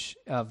Wreckage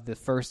of the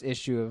first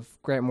issue of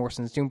Grant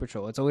Morrison's Doom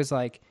Patrol. It's always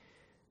like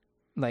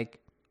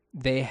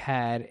they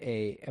had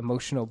a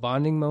emotional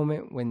bonding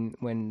moment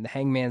when the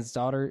Hangman's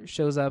daughter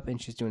shows up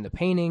and she's doing the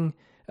painting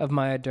of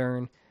Maya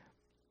Dern.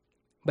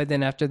 But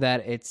then after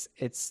that,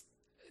 it's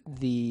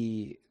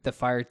the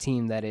fire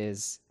team that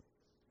is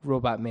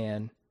Robot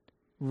Man,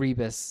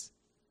 Rebus,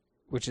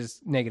 which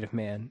is Negative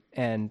Man,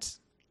 and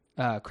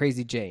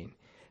Crazy Jane.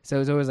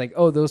 So it's always like,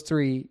 oh, those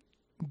three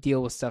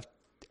deal with stuff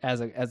as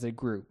a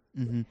group.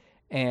 Mm-hmm.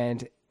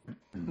 And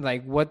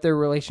like what their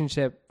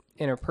relationship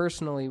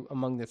interpersonally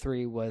among the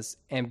three was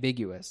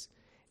ambiguous.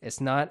 It's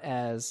not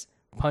as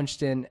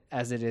punched in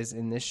as it is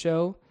in this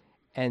show,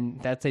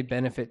 and that's a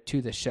benefit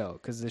to the show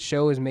because the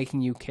show is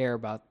making you care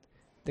about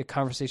the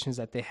conversations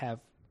that they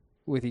have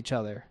with each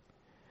other.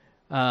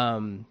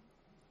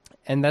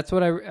 And that's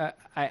what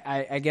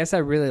I guess I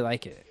really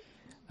like it.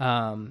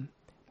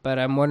 But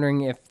I'm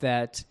wondering if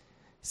that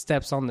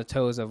steps on the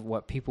toes of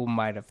what people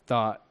might have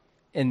thought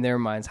in their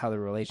minds how the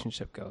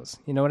relationship goes.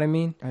 You know what I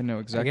mean? I know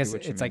exactly what you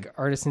mean. It's like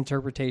artist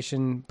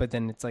interpretation, but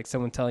then it's like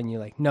someone telling you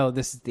like, no,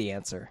 this is the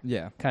answer.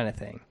 Yeah. Kind of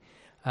thing.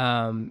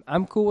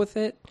 I'm cool with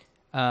it.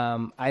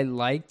 I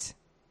liked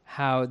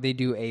how they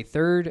do a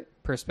third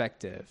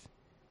perspective.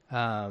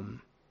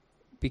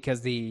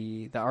 Because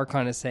the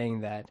Archon is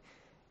saying that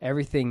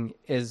everything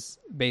is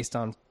based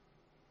on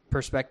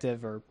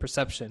perspective or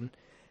perception.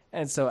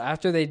 And so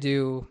after they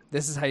do,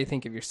 this is how you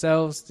think of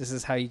yourselves, this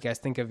is how you guys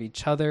think of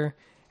each other,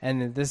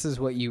 and then this is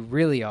what you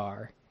really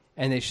are.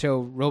 And they show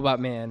Robot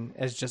Man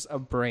as just a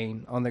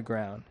brain on the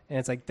ground. And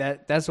it's like,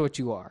 that's what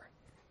you are.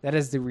 That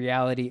is the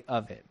reality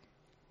of it.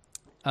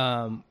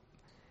 Because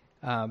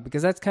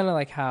that's kind of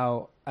like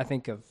how I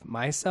think of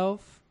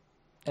myself.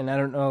 And I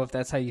don't know if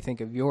that's how you think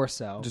of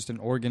yourself. Just an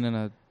organ in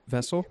a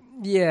vessel?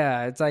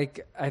 Yeah, it's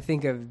like I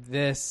think of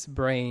this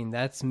brain,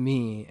 that's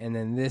me, and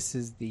then this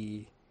is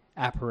the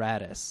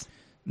apparatus.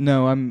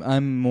 No,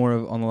 I'm more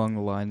of along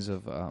the lines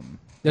of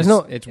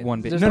it's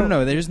one bit.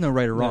 No, there is no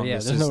right or wrong. No, yeah,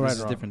 there's no right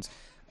or wrong. Difference.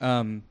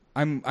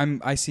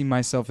 I see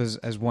myself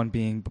as one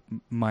being,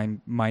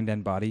 mind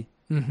and body.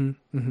 Mm-hmm.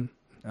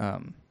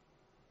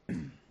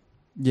 Mm-hmm.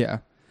 Yeah.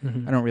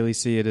 Mm-hmm. I don't really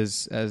see it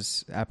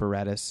as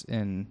apparatus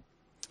in.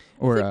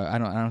 Or I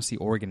don't see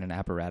organ and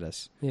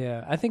apparatus.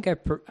 Yeah, I think I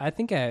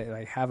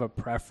like have a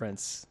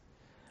preference.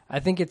 I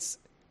think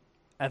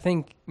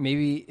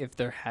maybe if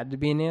there had to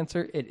be an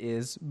answer, it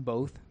is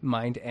both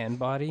mind and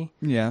body.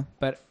 Yeah.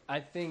 But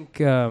I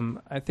think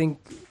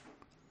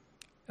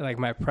like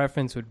my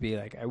preference would be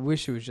like I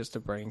wish it was just a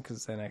brain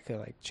because then I could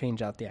like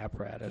change out the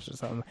apparatus or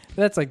something. But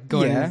that's like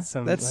going into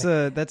some. That's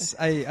like,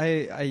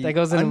 I that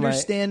goes into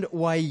understand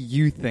why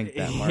you think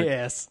that, Mark.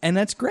 Yes, and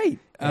that's great.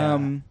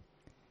 Yeah.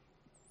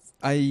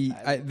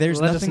 There's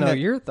let nothing us know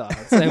your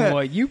thoughts and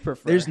what you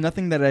prefer. There's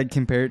nothing that I'd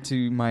compare it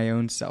to my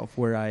own self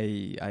where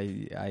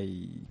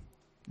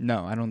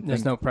no, I don't.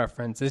 There's no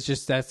preference. It's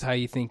just that's how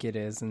you think it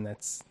is, and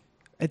that's.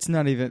 It's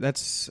not even.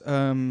 That's.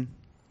 I'm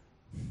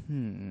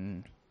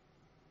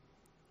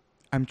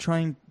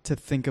trying to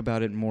think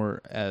about it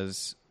more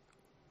as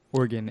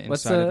organ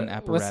inside of an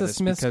apparatus. What's the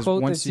Smith's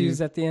quote that's used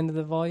at the end of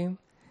the volume?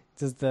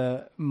 Does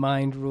the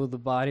mind rule the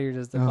body, or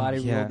does the body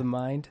rule the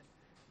mind?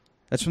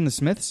 That's from the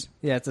Smiths?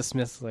 Yeah, it's a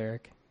Smiths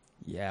lyric.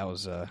 Yeah, it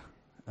was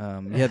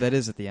yeah, that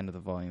is at the end of the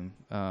volume.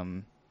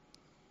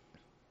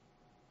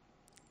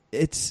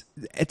 It's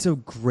a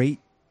great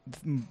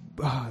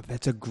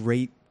that's a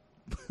great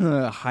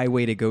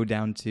highway to go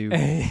down to.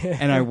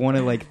 And I want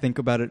to like think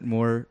about it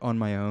more on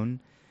my own.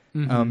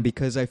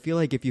 because I feel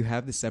like if you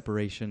have the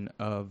separation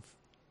of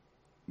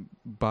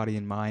body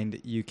and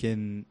mind, you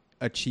can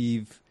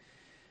achieve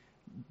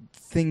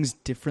things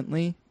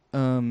differently.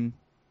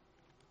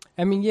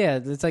 I mean, yeah,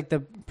 it's like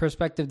the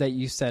perspective that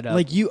you set up.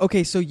 Like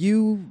so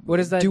you what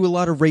is that? Do a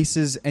lot of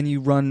races and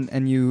you run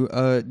and you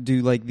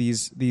do like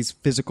these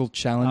physical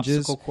challenges.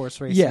 Obstacle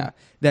course racing. Yeah,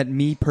 that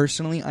me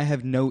personally, I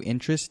have no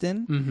interest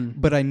in,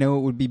 but I know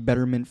it would be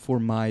betterment for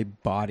my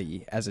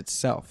body as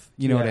itself.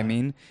 You know what I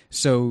mean?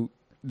 So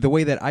the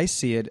way that I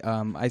see it,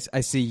 I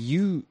see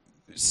you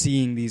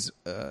seeing these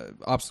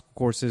obstacle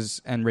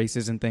courses and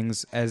races and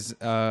things as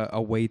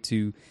a way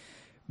to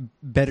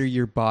better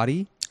your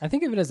body. I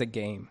think of it as a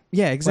game.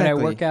 Yeah, exactly.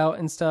 When I work out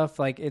and stuff,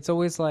 like it's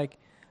always like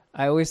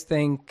I always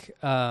think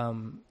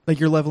like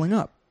you're leveling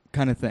up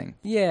kind of thing.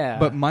 Yeah.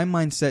 But my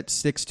mindset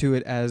sticks to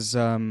it as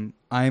I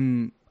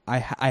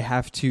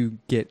have to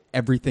get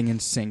everything in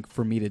sync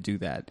for me to do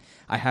that.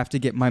 I have to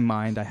get my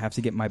mind, I have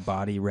to get my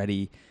body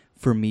ready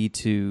for me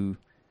to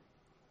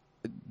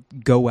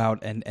go out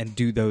and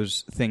do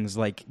those things,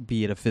 like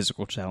be it a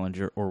physical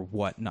challenge or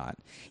whatnot.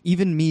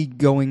 Even me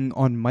going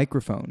on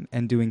microphone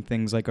and doing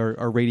things like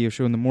our radio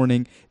show in the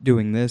morning,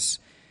 doing this,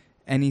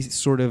 any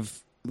sort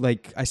of,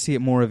 like, I see it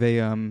more of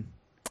a,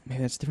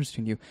 maybe that's the difference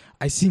between you.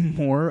 I see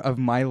more of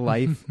my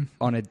life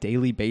on a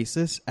daily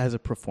basis as a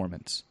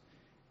performance.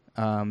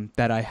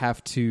 That I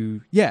have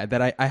to,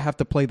 that I have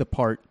to play the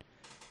part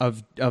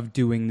of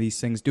doing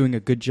these things, doing a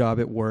good job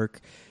at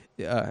work,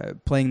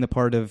 playing the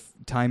part of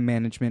time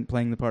management,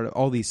 playing the part of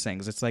all these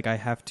things. It's like I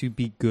have to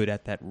be good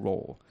at that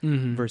role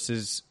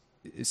versus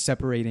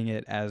separating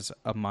it as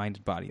a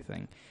mind-body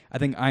thing. I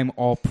think I'm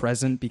all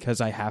present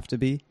because I have to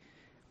be.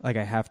 Like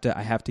I have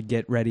to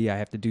get ready. I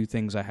have to do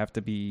things. I have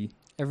to be.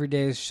 Every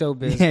day is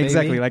showbiz. Yeah,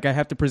 exactly. Like I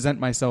have to present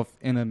myself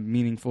in a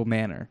meaningful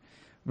manner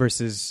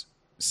versus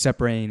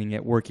separating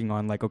it, working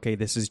on like, okay,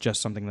 this is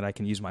just something that I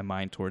can use my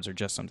mind towards, or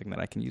just something that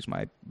I can use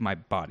my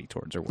body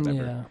towards, or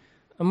whatever. Yeah.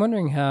 I'm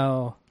wondering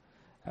how,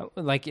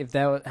 like, if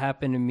that would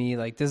happen to me,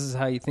 like, this is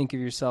how you think of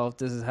yourself,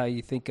 this is how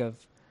you think of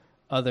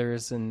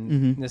others,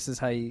 and this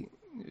is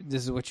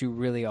what you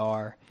really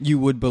are. You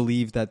would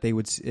believe that they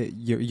would,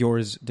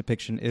 yours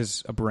depiction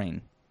is a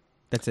brain.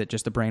 That's it,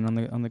 just a brain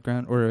on the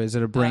ground, or is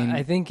it a brain?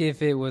 I think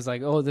if it was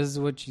like, oh, this is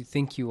what you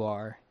think you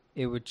are,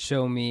 it would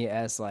show me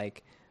as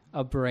like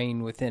a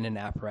brain within an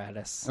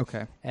apparatus.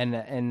 Okay. And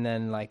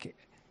then like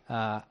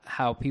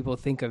how people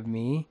think of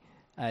me,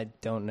 I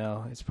don't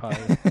know. It's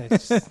probably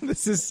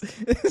this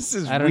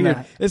is I don't weird.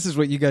 know. This is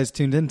what you guys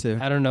tuned into.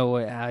 I don't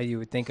know how you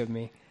would think of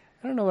me.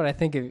 I don't know what I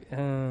think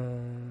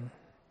of.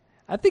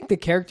 I think the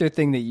character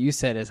thing that you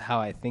said is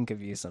how I think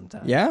of you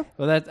sometimes. Yeah?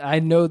 Well, I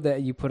know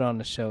that you put on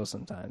the show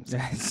sometimes.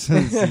 So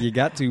you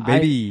got to,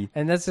 baby.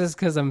 And that's just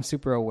because I'm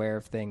super aware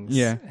of things.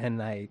 Yeah.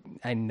 And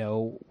I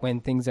know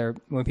when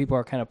people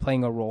are kind of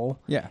playing a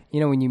role. Yeah. You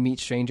know, when you meet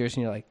strangers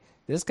and you're like,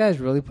 this guy's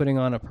really putting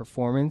on a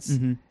performance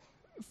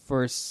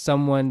for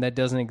someone that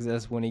doesn't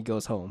exist when he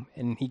goes home.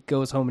 And he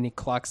goes home and he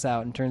clocks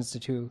out and turns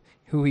to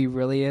who he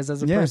really is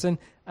as a person.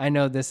 I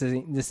know this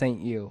ain't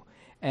you.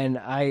 And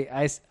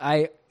I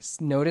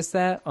notice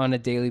that on a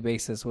daily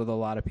basis with a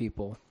lot of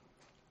people.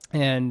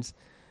 And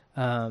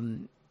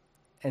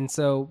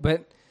so,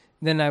 but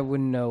then I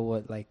wouldn't know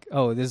what, like,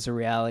 oh, this is a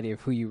reality of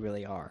who you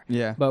really are.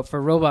 Yeah. But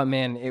for Robot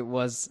Man, it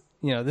was,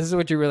 this is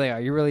what you really are.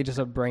 You're really just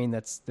a brain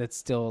that's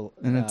still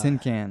in a tin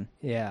can.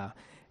 Yeah.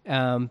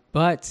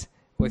 But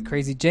with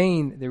Crazy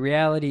Jane, the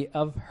reality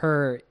of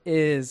her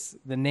is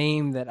the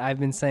name that I've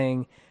been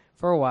saying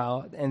for a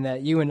while, and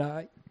that you and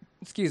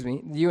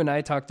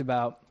I talked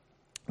about.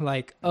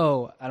 Like,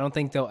 oh, I don't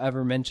think they'll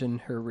ever mention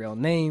her real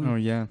name. Oh,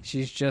 yeah.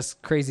 She's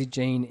just Crazy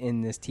Jane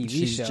in this TV show.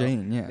 She's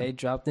Jane, yeah. They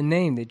dropped the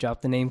name. They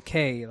dropped the name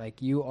Kay.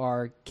 Like, you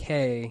are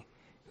Kay,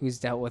 who's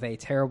dealt with a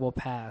terrible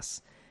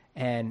past.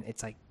 And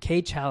it's like,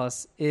 Kay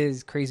Chalice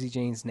is Crazy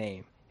Jane's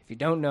name. If you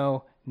don't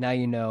know, now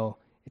you know.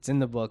 It's in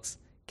the books.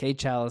 Kay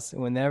Chalice.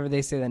 And whenever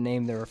they say that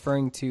name, they're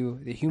referring to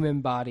the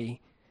human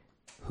body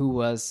who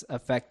was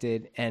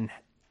affected and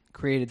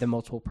created the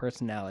multiple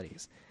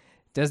personalities.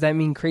 Does that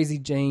mean Crazy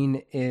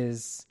Jane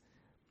is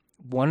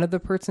one of the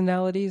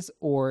personalities,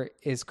 or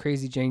is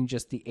Crazy Jane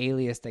just the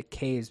alias that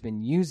Kay has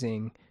been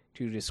using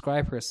to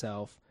describe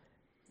herself?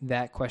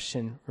 That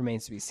question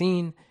remains to be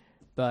seen.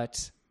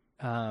 But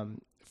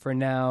for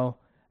now,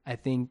 I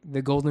think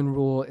the golden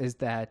rule is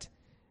that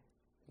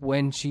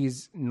when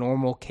she's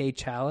normal Kay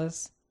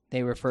Chalice,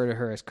 they refer to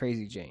her as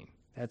Crazy Jane.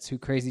 That's who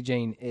Crazy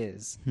Jane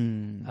is.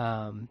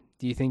 Do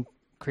you think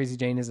Crazy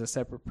Jane is a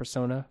separate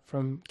persona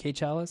from Kay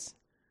Chalice?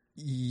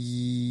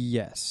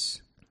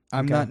 Yes.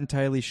 I'm not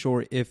entirely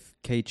sure if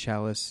Kay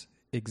Chalice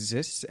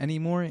exists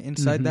anymore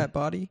inside that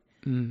body.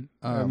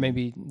 Or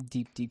maybe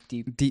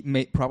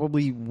deep.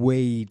 Probably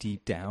way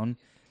deep down.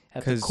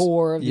 At the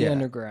core of the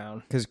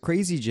underground. Because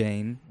Crazy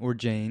Jane, or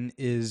Jane,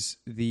 is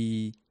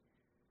the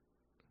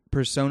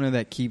persona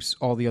that keeps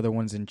all the other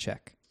ones in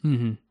check.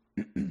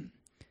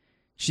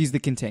 She's the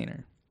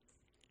container.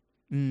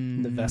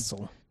 The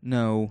vessel.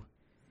 No.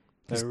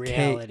 The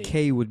reality.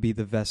 Kay would be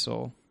the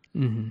vessel.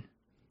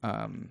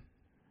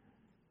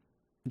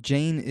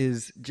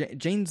 Jane's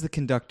the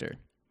conductor.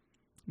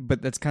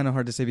 But that's kind of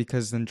hard to say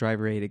because then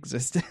Driver 8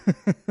 exists.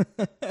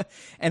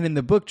 And in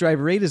the book,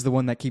 Driver 8 is the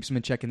one that keeps him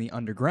in check in the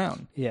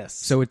underground. Yes.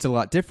 So it's a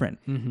lot different.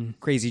 Mm-hmm.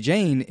 Crazy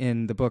Jane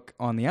in the book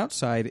On the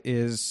Outside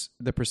is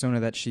the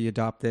persona that she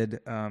adopted.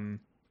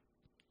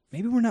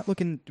 Maybe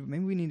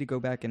we need to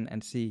go back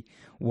and see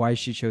why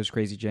she chose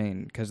Crazy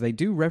Jane. Because they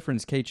do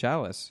reference Kay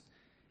Chalice.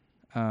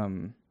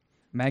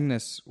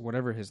 Magnus,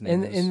 whatever his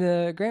name is. In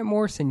the Grant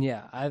Morrison,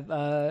 yeah.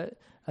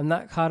 I'm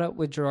not caught up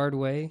with Gerard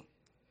Way.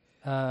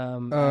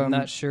 I'm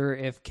not sure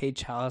if Kay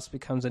Chalice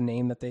becomes a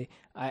name that they...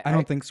 I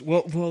don't think so.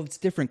 Well, it's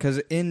different because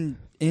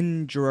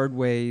in Gerard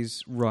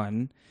Way's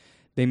run,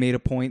 they made a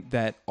point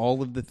that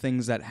all of the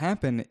things that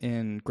happen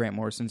in Grant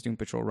Morrison's Doom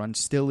Patrol run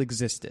still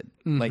existed.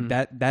 Mm-hmm. Like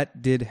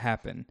that did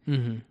happen.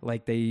 Mm-hmm.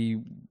 Like they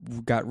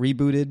got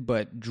rebooted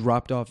but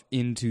dropped off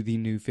into the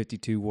New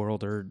 52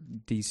 world or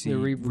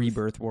DC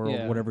Rebirth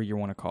world, whatever you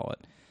want to call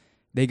it.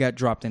 They got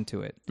dropped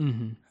into it.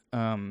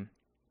 Mm-hmm.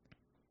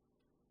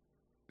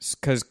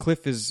 Because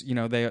Cliff is,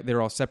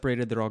 they're all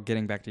separated. They're all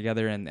getting back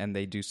together, and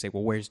they do say,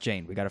 "Well, where's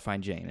Jane? We got to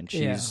find Jane." And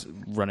she's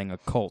running a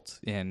cult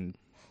in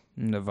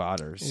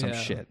Nevada or some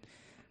shit.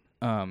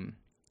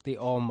 The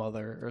All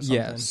Mother or something.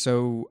 Yeah.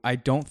 So I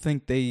don't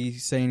think they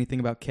say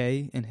anything about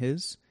Kay in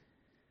his.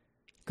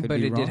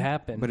 But it did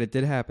happen. But it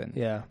did happen.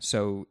 Yeah.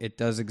 So it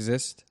does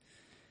exist.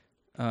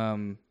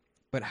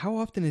 But how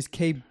often is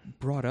Kay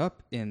brought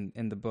up in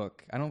the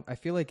book? I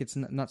feel like it's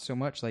not so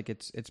much. Like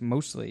it's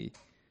mostly.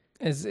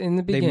 As in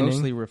the beginning, they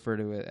mostly refer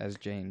to it as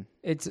Jane.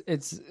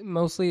 It's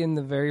mostly in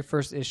the very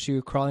first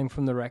issue, Crawling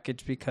from the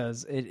Wreckage,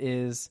 because it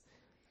is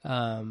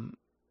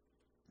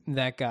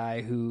that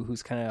guy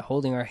who's kind of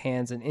holding our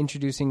hands and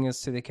introducing us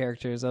to the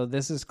characters. Oh,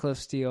 this is Cliff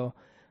Steele.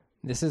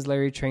 This is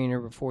Larry Trainor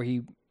before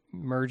he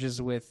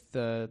merges with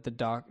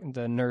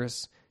the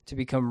nurse to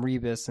become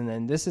Rebus, and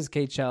then this is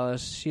Kay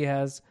Chalice. She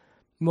has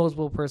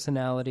multiple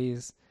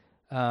personalities,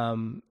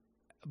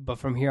 but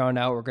from here on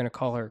out, we're going to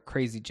call her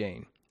Crazy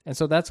Jane. And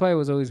so that's why it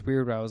was always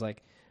weird where I was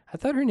like, I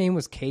thought her name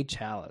was Kay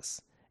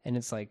Chalice. And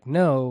it's like,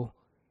 no,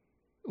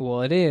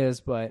 well, it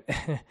is, but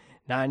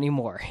not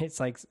anymore.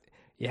 It's like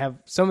you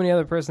have so many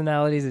other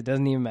personalities, it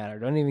doesn't even matter.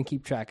 Don't even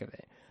keep track of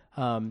it.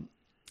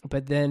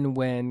 But then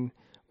when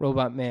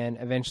Robot Man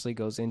eventually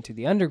goes into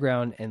the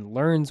underground and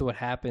learns what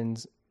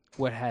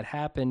had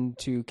happened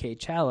to Kay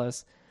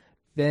Chalice,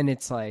 then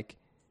it's like,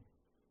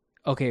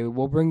 okay,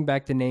 we'll bring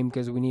back the name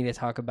because we need to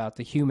talk about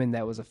the human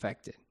that was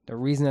affected. The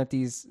reason that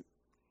these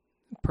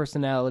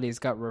personalities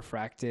got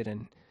refracted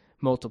and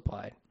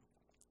multiplied.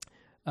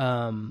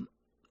 And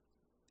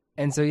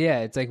so, yeah,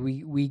 it's like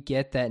we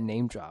get that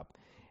name drop.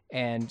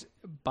 And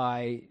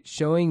by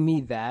showing me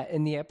that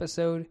in the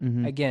episode,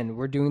 again,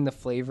 we're doing the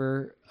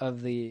flavor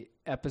of the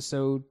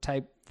episode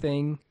type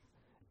thing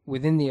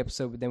within the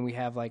episode, but then we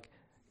have like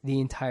the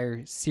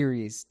entire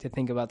series to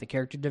think about the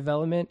character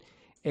development.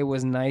 It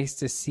was nice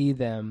to see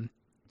them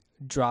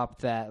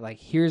drop that, like,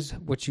 here's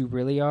what you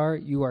really are.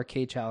 You are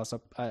Kay Chalice,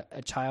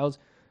 a child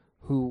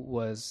who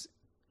was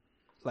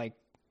like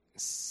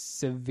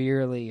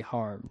severely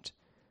harmed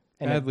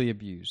and badly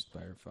abused by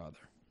her father.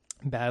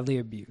 Badly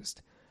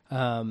abused.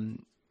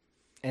 And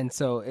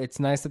so it's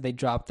nice that they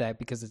dropped that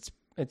because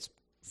it's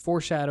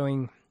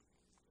foreshadowing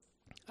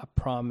a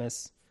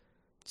promise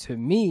to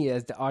me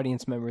as the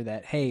audience member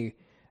that, hey,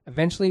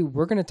 eventually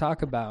we're going to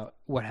talk about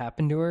what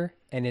happened to her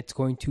and it's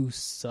going to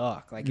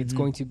suck. Like it's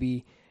going to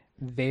be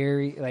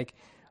very like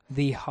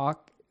the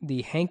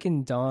Hank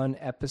and Dawn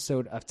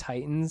episode of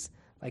Titans.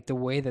 Like the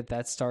way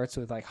that starts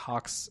with like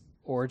Hawk's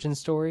origin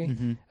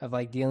story of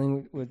like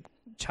dealing with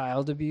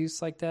child abuse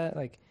like that.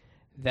 Like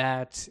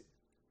that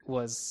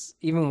was,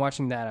 even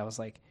watching that, I was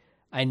like,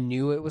 I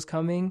knew it was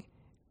coming.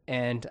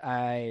 And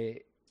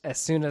as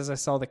soon as I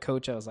saw the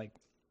coach, I was like,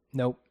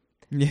 nope,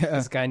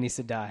 this guy needs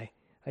to die.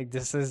 Like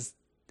this is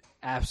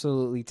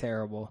absolutely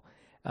terrible.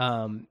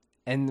 And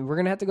we're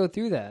going to have to go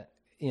through that.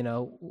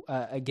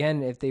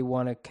 Again, if they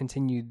want to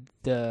continue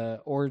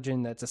the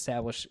origin that's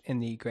established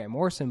in the Grant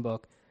Morrison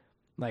book,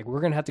 like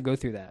we're going to have to go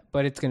through that,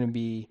 but it's going to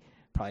be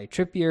probably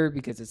trippier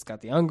because it's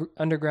got the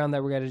underground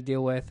that we got to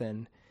deal with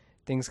and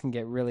things can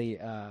get really,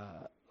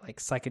 like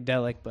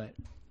psychedelic, but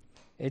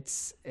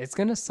it's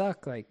going to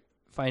suck like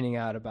finding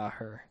out about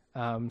her.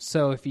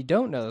 So if you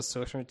don't know the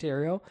source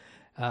material,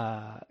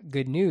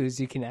 good news,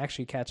 you can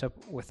actually catch up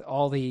with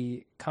all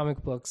the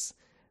comic books.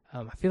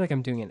 I feel like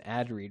I'm doing an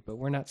ad read, but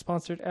we're not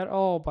sponsored at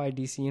all by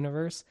DC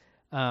Universe.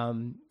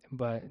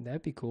 But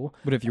that'd be cool.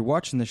 But if you're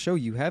watching the show,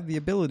 you have the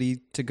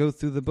ability to go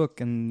through the book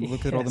and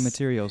look at all the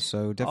materials.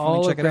 So definitely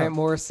all check it out. All of Grant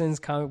Morrison's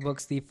comic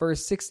books, the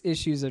first 6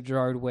 issues of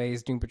Gerard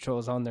Way's Doom Patrol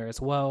is on there as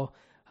well.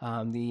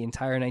 The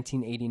entire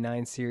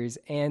 1989 series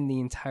and the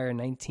entire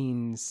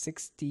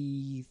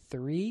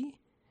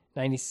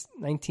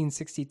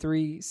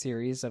 1963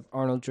 series of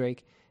Arnold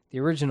Drake. The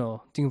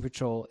original Doom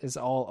Patrol is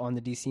all on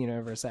the DC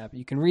Universe app.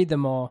 You can read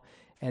them all,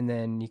 and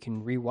then you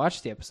can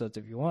rewatch the episodes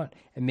if you want,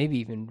 and maybe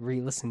even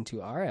re-listen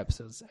to our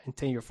episodes and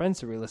tell your friends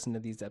to re-listen to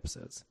these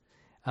episodes.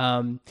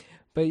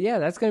 But yeah,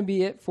 that's going to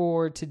be it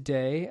for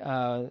today.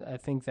 I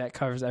think that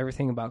covers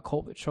everything about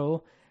Cult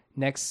Patrol.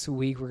 Next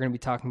week, we're going to be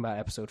talking about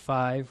episode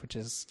 5, which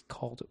is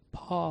called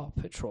Paw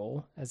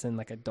Patrol, as in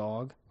like a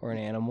dog or an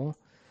animal.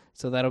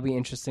 So that'll be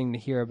interesting to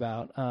hear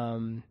about.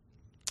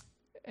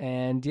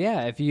 And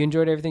yeah, if you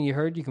enjoyed everything you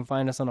heard, you can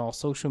find us on all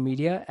social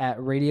media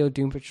at Radio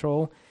Doom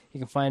Patrol. You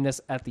can find us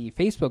at the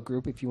Facebook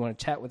group if you want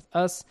to chat with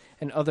us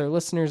and other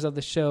listeners of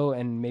the show,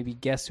 and maybe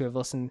guests who have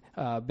listened,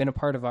 been a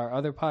part of our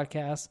other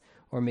podcasts,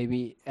 or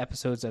maybe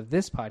episodes of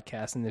this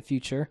podcast in the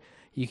future.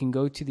 You can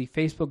go to the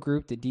Facebook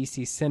group, the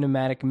DC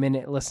Cinematic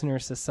Minute Listener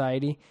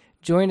Society.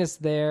 Join us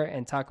there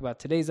and talk about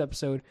today's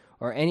episode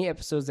or any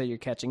episodes that you're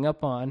catching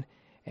up on.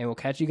 And we'll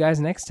catch you guys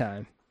next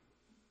time.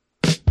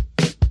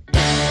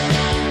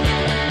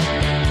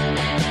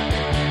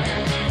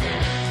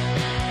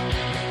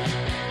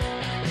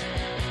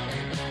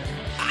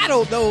 I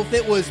don't know if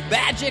it was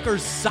magic or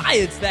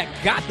science that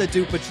got the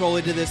Doom Patrol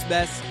into this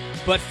mess,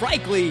 but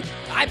frankly,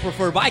 I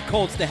prefer my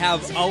Colts to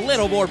have a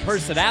little more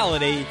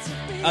personality.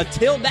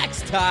 Until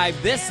next time,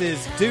 this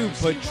is Doom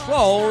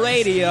Patrol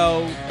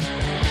Radio.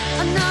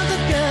 Another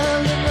girl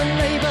in the